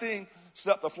 nothing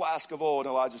except the flask of oil. And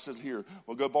Elijah says, here,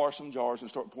 we'll go borrow some jars and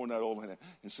start pouring that oil in it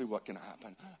and see what can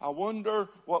happen. I wonder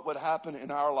what would happen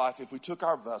in our life if we took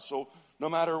our vessel, no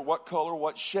matter what color,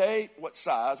 what shape, what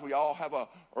size. We all have an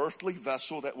earthly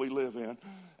vessel that we live in.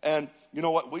 And you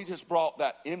know what? We just brought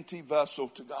that empty vessel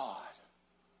to God.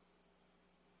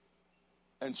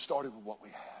 and started with what we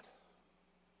had.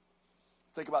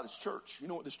 Think about this church. You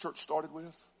know what this church started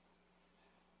with?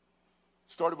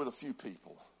 Started with a few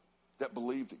people that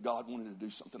believed that God wanted to do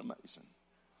something amazing.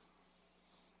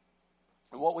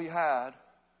 And what we had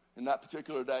in that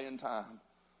particular day and time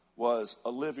was a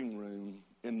living room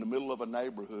in the middle of a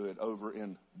neighborhood over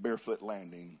in Barefoot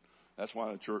Landing. That's why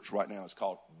the church right now is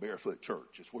called Barefoot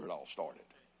Church. It's where it all started.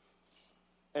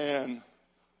 And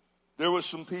there was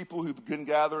some people who began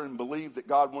gathering and believed that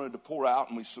God wanted to pour out,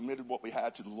 and we submitted what we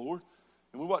had to the Lord.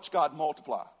 And we watched God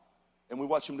multiply. And we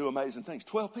watched him do amazing things.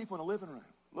 12 people in a living room.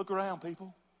 Look around,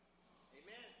 people.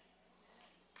 Amen.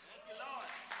 Thank you,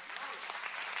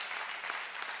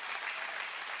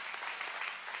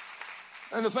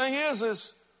 Lord. And the thing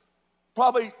is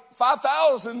probably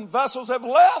 5,000 vessels have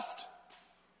left.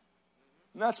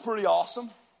 And that's pretty awesome.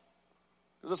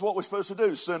 Because that's what we're supposed to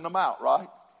do, send them out, right?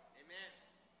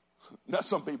 Amen. Now,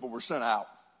 some people were sent out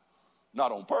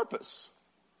not on purpose.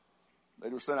 They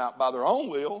were sent out by their own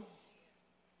will.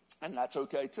 And that's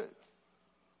okay too.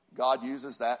 God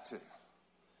uses that too.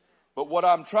 But what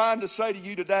I'm trying to say to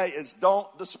you today is don't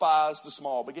despise the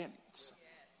small beginnings.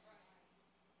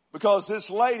 Because this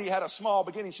lady had a small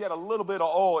beginning. She had a little bit of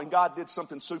oil, and God did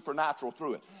something supernatural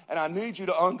through it. And I need you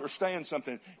to understand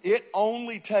something. It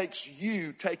only takes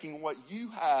you taking what you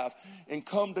have and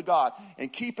come to God.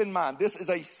 And keep in mind, this is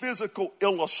a physical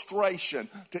illustration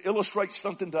to illustrate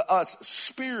something to us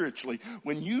spiritually.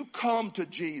 When you come to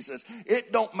Jesus,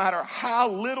 it don't matter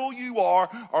how little you are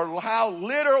or how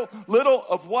little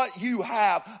of what you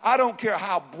have. I don't care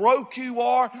how broke you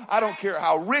are. I don't care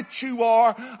how rich you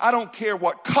are. I don't care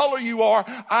what color you are.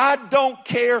 I don't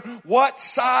care what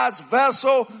size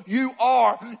vessel you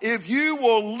are. If you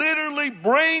will literally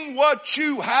bring what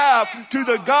you have to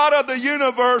the God of the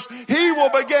universe, he will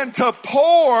begin to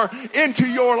pour into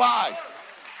your life.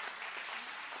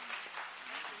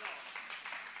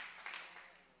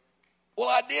 Well,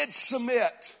 I did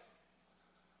submit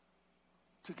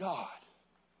to God.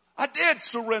 I did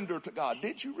surrender to God.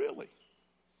 Did you really?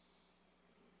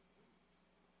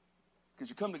 Because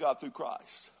you come to God through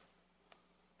Christ.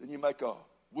 Then you make a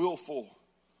willful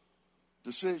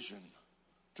decision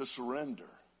to surrender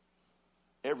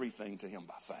everything to him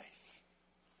by faith.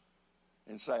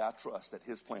 And say, I trust that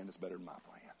his plan is better than my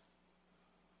plan.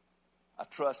 I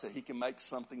trust that he can make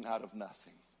something out of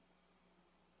nothing.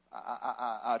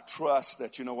 I trust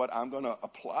that, you know what, I'm going to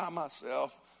apply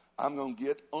myself. I'm going to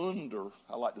get under,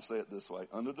 I like to say it this way,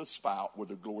 under the spout where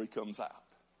the glory comes out.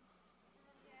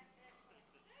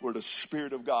 Where the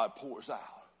Spirit of God pours out.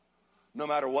 No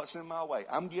matter what's in my way,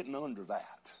 I'm getting under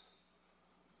that.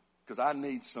 Because I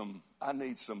need some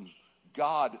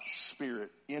God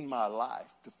Spirit in my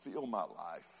life to fill my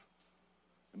life.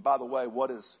 And by the way,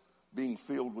 what is being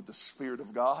filled with the Spirit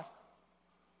of God?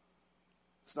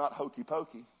 It's not hokey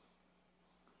pokey.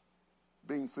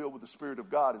 Being filled with the Spirit of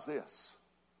God is this.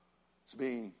 It's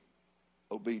being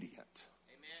obedient.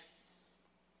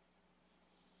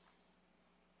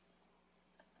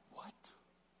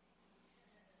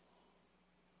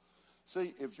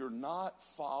 See, if you're not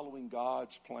following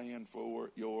God's plan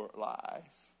for your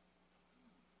life,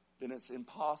 then it's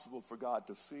impossible for God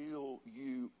to fill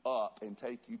you up and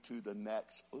take you to the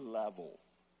next level.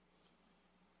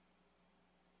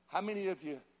 How many of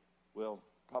you, well,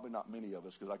 probably not many of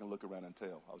us because I can look around and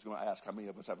tell. I was going to ask how many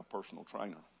of us have a personal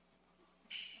trainer.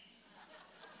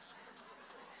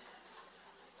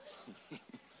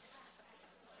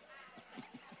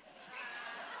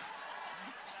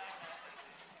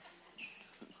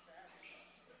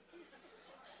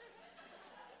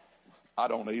 I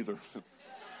don't either.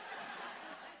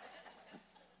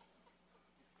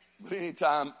 But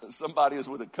anytime somebody is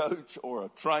with a coach or a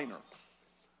trainer,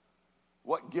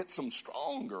 what gets them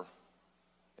stronger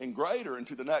and greater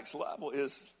into the next level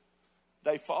is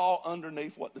they fall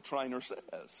underneath what the trainer says.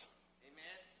 Amen.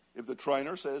 If the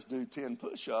trainer says do 10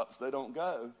 push-ups, they don't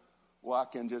go, well, I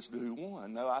can just do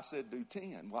 1. No, I said do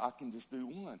 10. Well, I can just do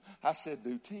 1. I said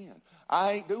do 10.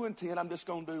 I ain't doing 10. I'm just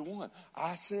going to do 1.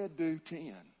 I said do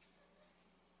 10.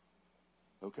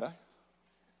 Okay?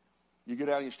 You get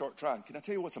out and you start trying. Can I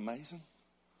tell you what's amazing?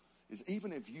 Is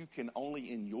even if you can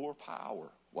only in your power,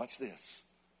 watch this,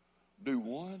 do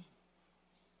 1.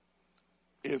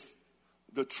 If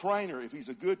the trainer, if he's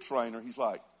a good trainer, he's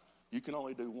like, you can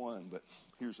only do 1, but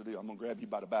here's the deal. I'm going to grab you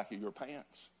by the back of your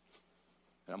pants.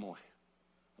 And I'm going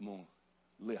to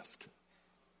lift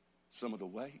some of the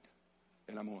weight.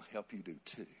 And I'm going to help you do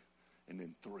 2. And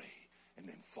then 3. And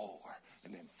then 4.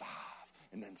 And then 5.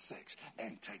 and then 6.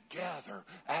 And together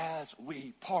as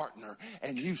we partner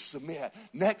and you submit,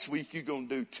 next week you're going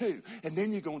to do 2. And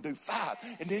then you're going to do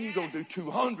 5. And then you're going to do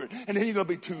 200. And then you're going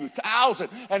to be 2,000.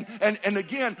 And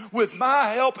again, with my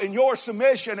help and your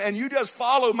submission, and you just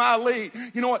follow my lead,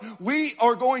 you know what? We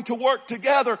are going to work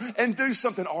together and do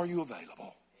something. Are you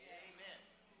available?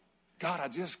 God, I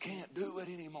just can't do it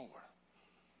anymore.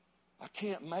 I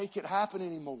can't make it happen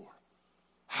anymore.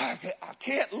 I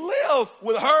can't live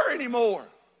with her anymore.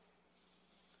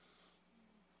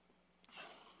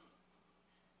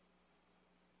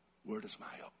 Where does my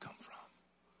help come from?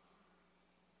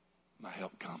 My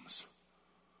help comes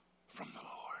from the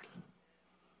Lord.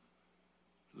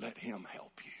 Let him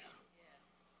help you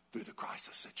through the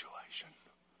crisis situation.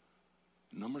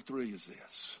 Number 3 is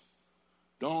this.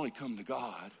 Don't only come to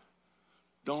God.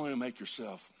 Don't only make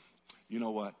yourself, you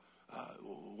know what?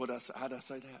 How did I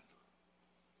say that?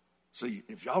 See,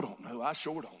 if y'all don't know, I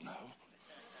sure don't know.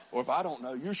 Or if I don't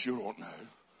know, you sure don't know.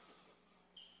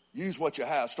 Use what you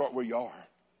have. Start where you are.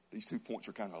 These 2 points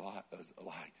are kind of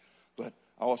alike. But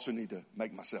I also need to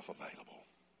make myself available.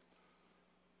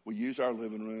 We use our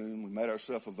living room. We made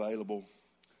ourselves available.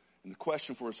 And the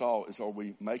question for us all is, are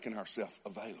we making ourselves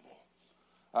available?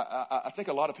 I think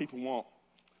a lot of people want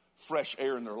fresh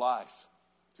air in their life,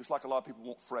 just like a lot of people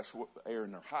want fresh air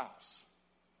in their house.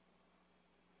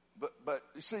 But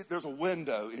you see, there's a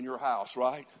window in your house,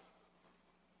 right?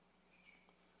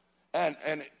 And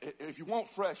if you want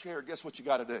fresh air, guess what you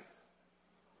got to do?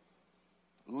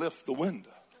 Lift the window.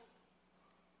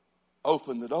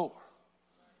 Open the door.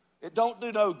 It don't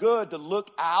do no good to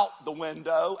look out the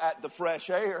window at the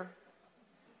fresh air.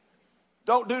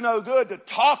 Don't do no good to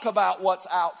talk about what's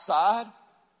outside.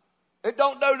 It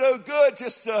don't do no good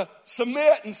just to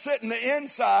submit and sit in the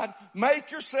inside.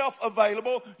 Make yourself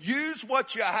available. Use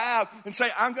what you have and say,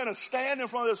 I'm going to stand in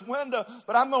front of this window,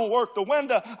 but I'm going to work the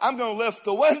window. I'm going to lift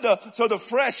the window so the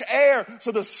fresh air,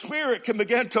 so the Spirit can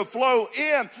begin to flow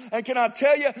in. And can I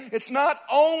tell you, it's not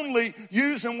only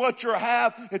using what you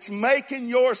have, it's making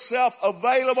yourself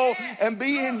available and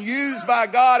being used by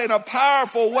God in a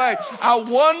powerful way. I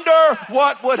wonder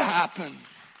what would happen.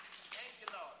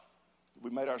 We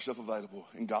made ourselves available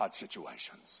in God's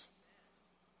situations.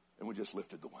 And we just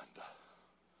lifted the window.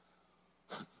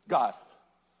 God,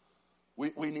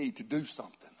 we need to do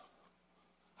something.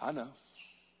 I know.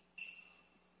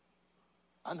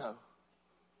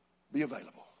 Be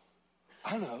available.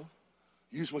 I know.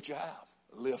 Use what you have.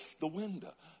 Lift the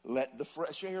window. Let the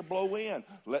fresh air blow in.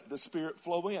 Let the Spirit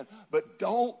flow in. But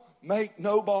don't make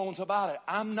no bones about it.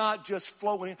 I'm not just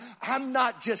flowing. I'm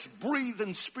not just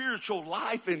breathing spiritual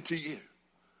life into you.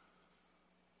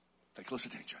 Pay close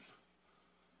attention.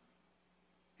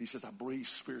 He says, I breathe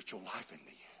spiritual life into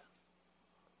you.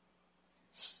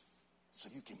 So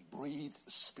you can breathe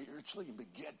spiritually and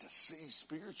begin to see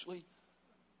spiritually.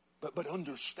 But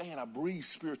understand, I breathe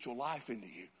spiritual life into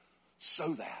you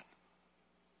so that,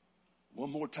 one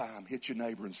more time, hit your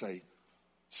neighbor and say,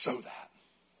 so that.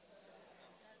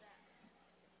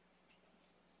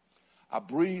 I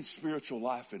breathe spiritual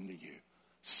life into you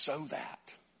so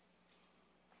that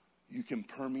you can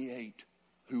permeate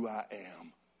who I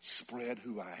am, spread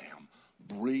who I am,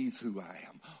 breathe who I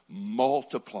am,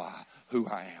 multiply who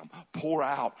I am, pour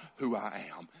out who I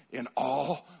am in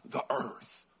all the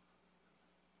earth.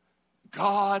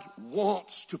 God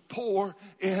wants to pour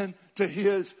into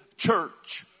his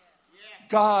church.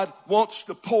 God wants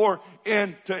to pour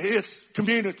into his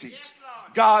communities.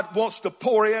 God wants to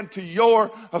pour into your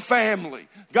family.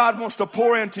 God wants to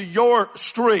pour into your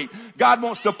street. God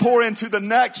wants to pour into the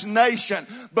next nation.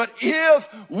 But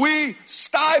if we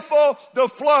stifle the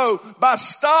flow by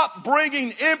stop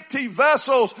bringing empty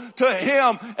vessels to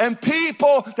him and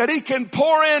people that he can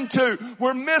pour into,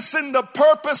 we're missing the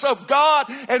purpose of God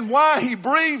and why he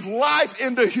breathed life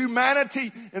into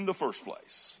humanity in the first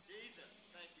place.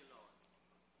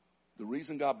 The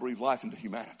reason God breathed life into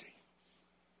humanity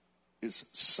is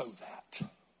so that.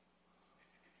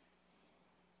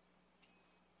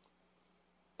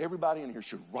 Everybody in here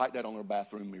should write that on their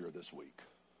bathroom mirror this week.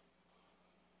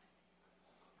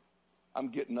 I'm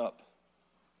getting up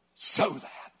so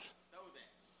that.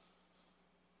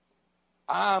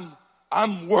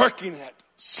 I'm working it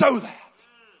so that.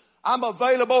 I'm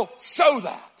available so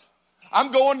that.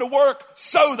 I'm going to work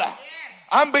so that.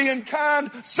 I'm being kind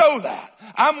so that.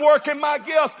 I'm working my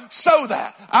gift so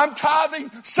that. I'm tithing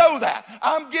so that.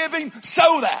 I'm giving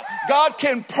so that. God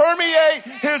can permeate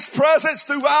his presence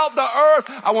throughout the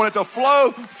earth. I want it to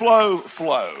flow, flow,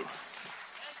 flow.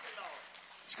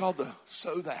 It's called the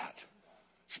so that.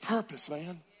 It's purpose,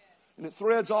 man. And it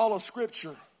threads all of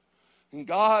Scripture. And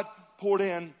God poured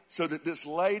in so that this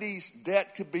lady's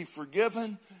debt could be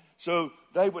forgiven, so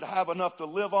they would have enough to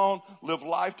live on, live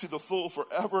life to the full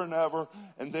forever and ever.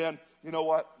 And then, you know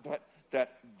what? That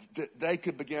they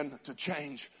could begin to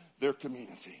change their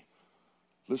community.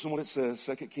 Listen what it says,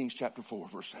 2 Kings chapter 4,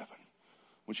 verse 7.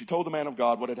 When she told the man of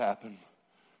God what had happened,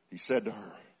 he said to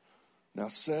her, now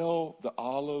sell the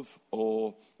olive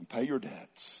oil and pay your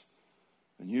debts,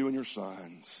 and you and your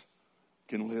sons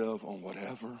can live on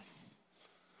whatever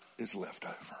is left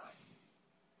over.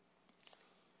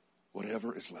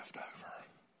 Whatever is left over.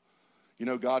 You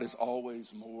know, God is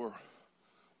always more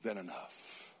than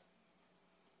enough.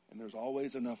 And there's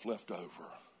always enough left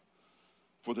over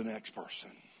for the next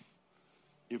person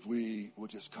if we will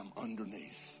just come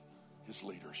underneath his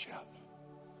leadership.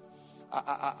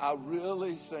 I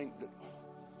really think that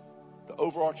the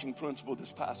overarching principle of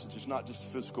this passage is not just a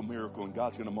physical miracle and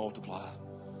God's going to multiply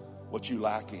what you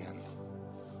lack in.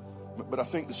 But I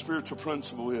think the spiritual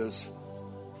principle is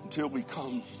until we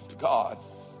come to God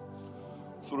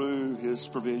through his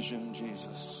provision,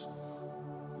 Jesus,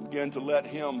 begin to let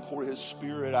him pour his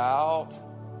Spirit out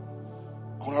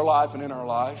on our life and in our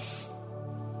life,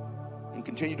 and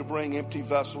continue to bring empty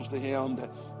vessels to him, that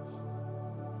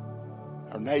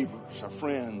our neighbors, our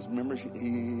friends, remember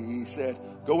he said,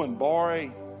 go and borrow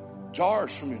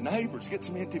jars from your neighbors, get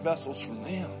some empty vessels from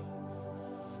them.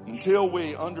 Until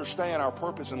we understand our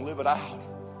purpose and live it out,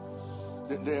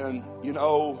 then, you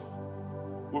know,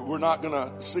 we're not going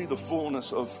to see the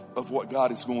fullness of what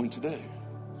God is going to do.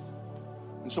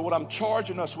 And so what I'm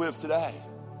charging us with today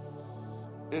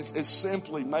is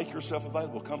simply make yourself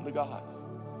available. Come to God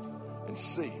and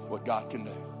see what God can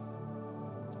do.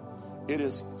 It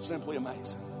is simply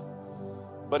amazing.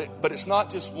 But it's not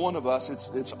just one of us,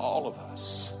 it's all of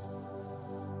us.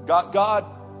 God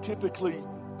typically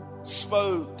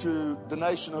spoke to the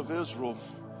nation of Israel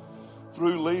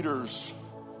through leaders,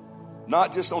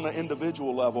 not just on an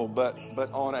individual level, but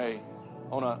on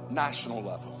a national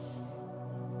level.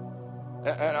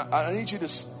 And I need you to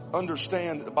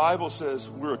understand that the Bible says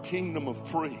we're a kingdom of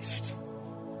priests.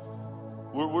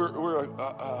 We're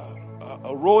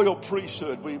a royal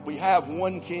priesthood. We have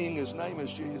one king. His name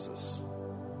is Jesus.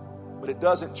 But it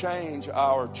doesn't change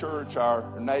our church,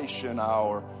 our nation,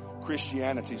 our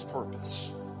Christianity's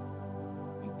purpose.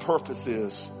 And purpose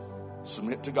is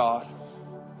submit to God.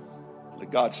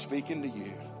 Let God speak into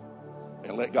you.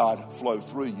 And let God flow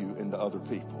through you into other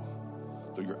people.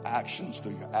 Through your actions,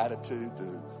 through your attitude,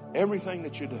 through everything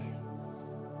that you do.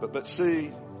 But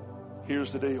see,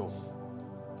 here's the deal.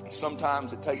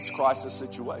 Sometimes it takes crisis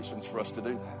situations for us to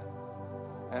do that.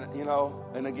 And you know,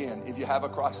 and again, if you have a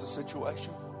crisis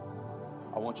situation,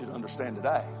 I want you to understand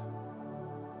today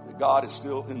that God is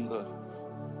still in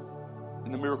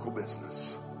the miracle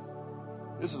business.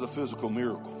 This is a physical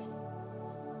miracle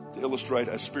to illustrate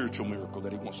a spiritual miracle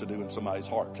that he wants to do in somebody's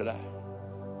heart today.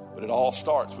 But it all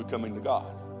starts with coming to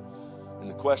God. And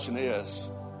the question is,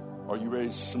 are you ready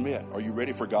to submit? Are you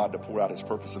ready for God to pour out his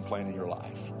purpose and plan in your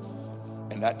life?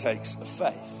 And that takes a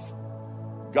faith.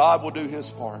 God will do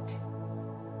his part.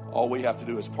 All we have to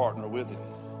do is partner with him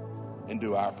and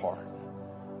do our part.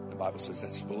 The Bible says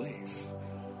that's believe.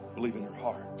 Believe in your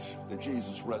heart that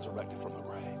Jesus resurrected from the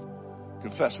grave.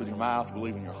 Confess with your mouth,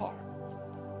 believe in your heart.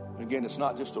 And again, it's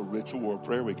not just a ritual or a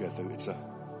prayer we go through. It's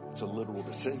a literal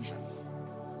decision.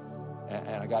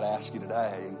 And I got to ask you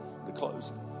today, to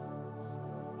close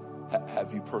it,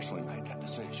 have you personally made that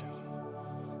decision?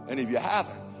 And if you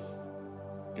haven't,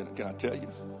 can I tell you,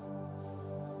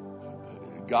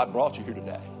 God brought you here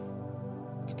today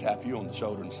to tap you on the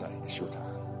shoulder and say, it's your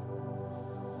time.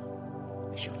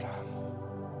 It's your time.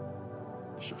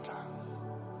 It's your time.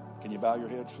 Can you bow your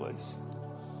heads, please?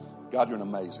 God, you're an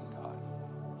amazing God.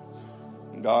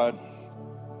 And God,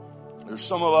 there's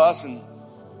some of us in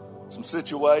some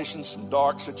situations, some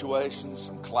dark situations,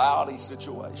 some cloudy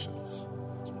situations,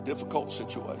 some difficult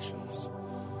situations.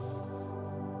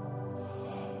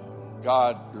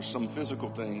 God, there's some physical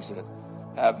things that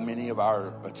have many of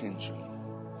our attention.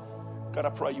 God, I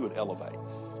pray you would elevate.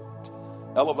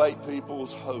 Elevate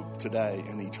people's hope today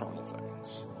in eternal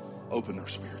things. Open their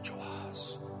spiritual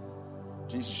eyes.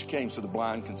 Jesus, you came so the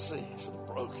blind can see, so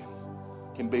the broken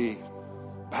can be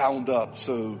bound up,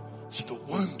 so the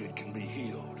wounded can be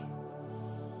healed.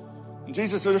 And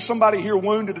Jesus, there's somebody here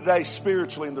wounded today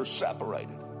spiritually and they're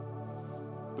separated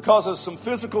because of some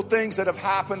physical things that have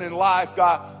happened in life.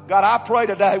 God, I pray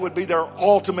today would be their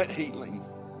ultimate healing.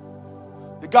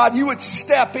 That God, you would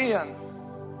step in.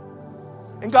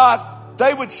 And God,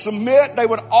 they would submit, they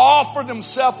would offer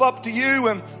themselves up to you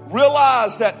and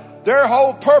realize that their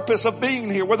whole purpose of being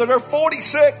here, whether they're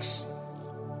 46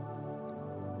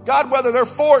 God, whether they're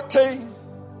 14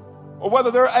 or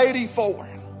whether they're 84,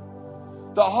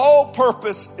 the whole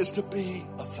purpose is to be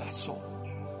a vessel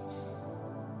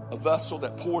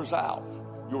that pours out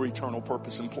your eternal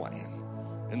purpose and plan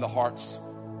in the hearts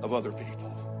of other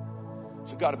people.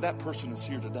 So God, if that person is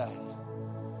here today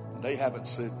and they haven't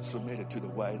submitted to the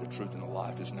way, the truth, and the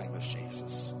life, his name is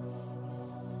Jesus,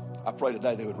 I pray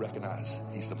today they would recognize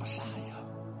he's the Messiah.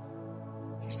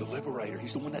 He's the liberator.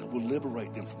 He's the one that will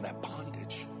liberate them from that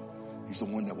bondage. He's the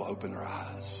one that will open their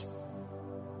eyes.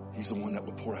 He's the one that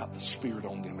will pour out the Spirit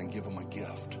on them and give them a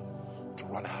gift to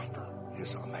run after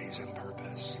his amazing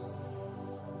purpose.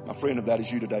 My friend, if that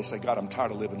is you today, say, God, I'm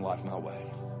tired of living life my way.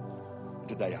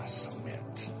 Today I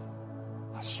submit.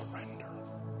 I surrender.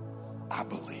 I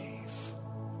believe.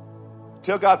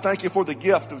 Tell God, thank you for the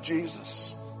gift of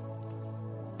Jesus.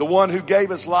 The one who gave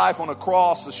his life on a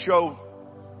cross to show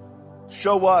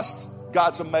us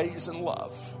God's amazing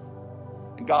love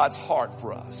and God's heart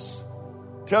for us.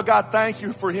 Tell God, thank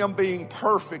you for him being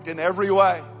perfect in every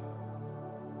way.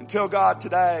 And tell God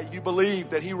today you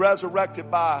believe that he resurrected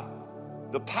by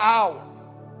the power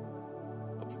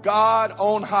of God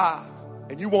on high.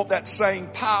 And you want that same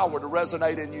power to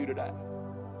resonate in you today.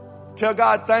 Tell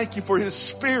God, thank you for his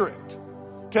Spirit.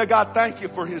 Tell God, thank you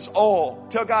for his oil.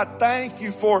 Tell God, thank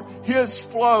you for his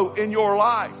flow in your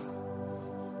life.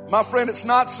 My friend, it's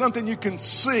not something you can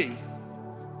see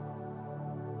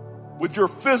with your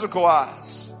physical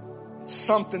eyes. It's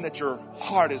something that your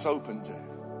heart is open to.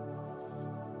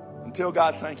 And tell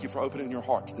God, thank you for opening your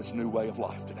heart to this new way of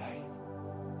life today.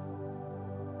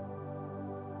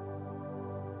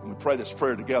 And we pray this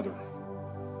prayer together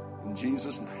in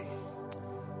Jesus' name.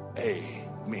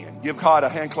 Amen. Give God a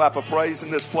hand clap of praise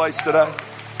in this place today.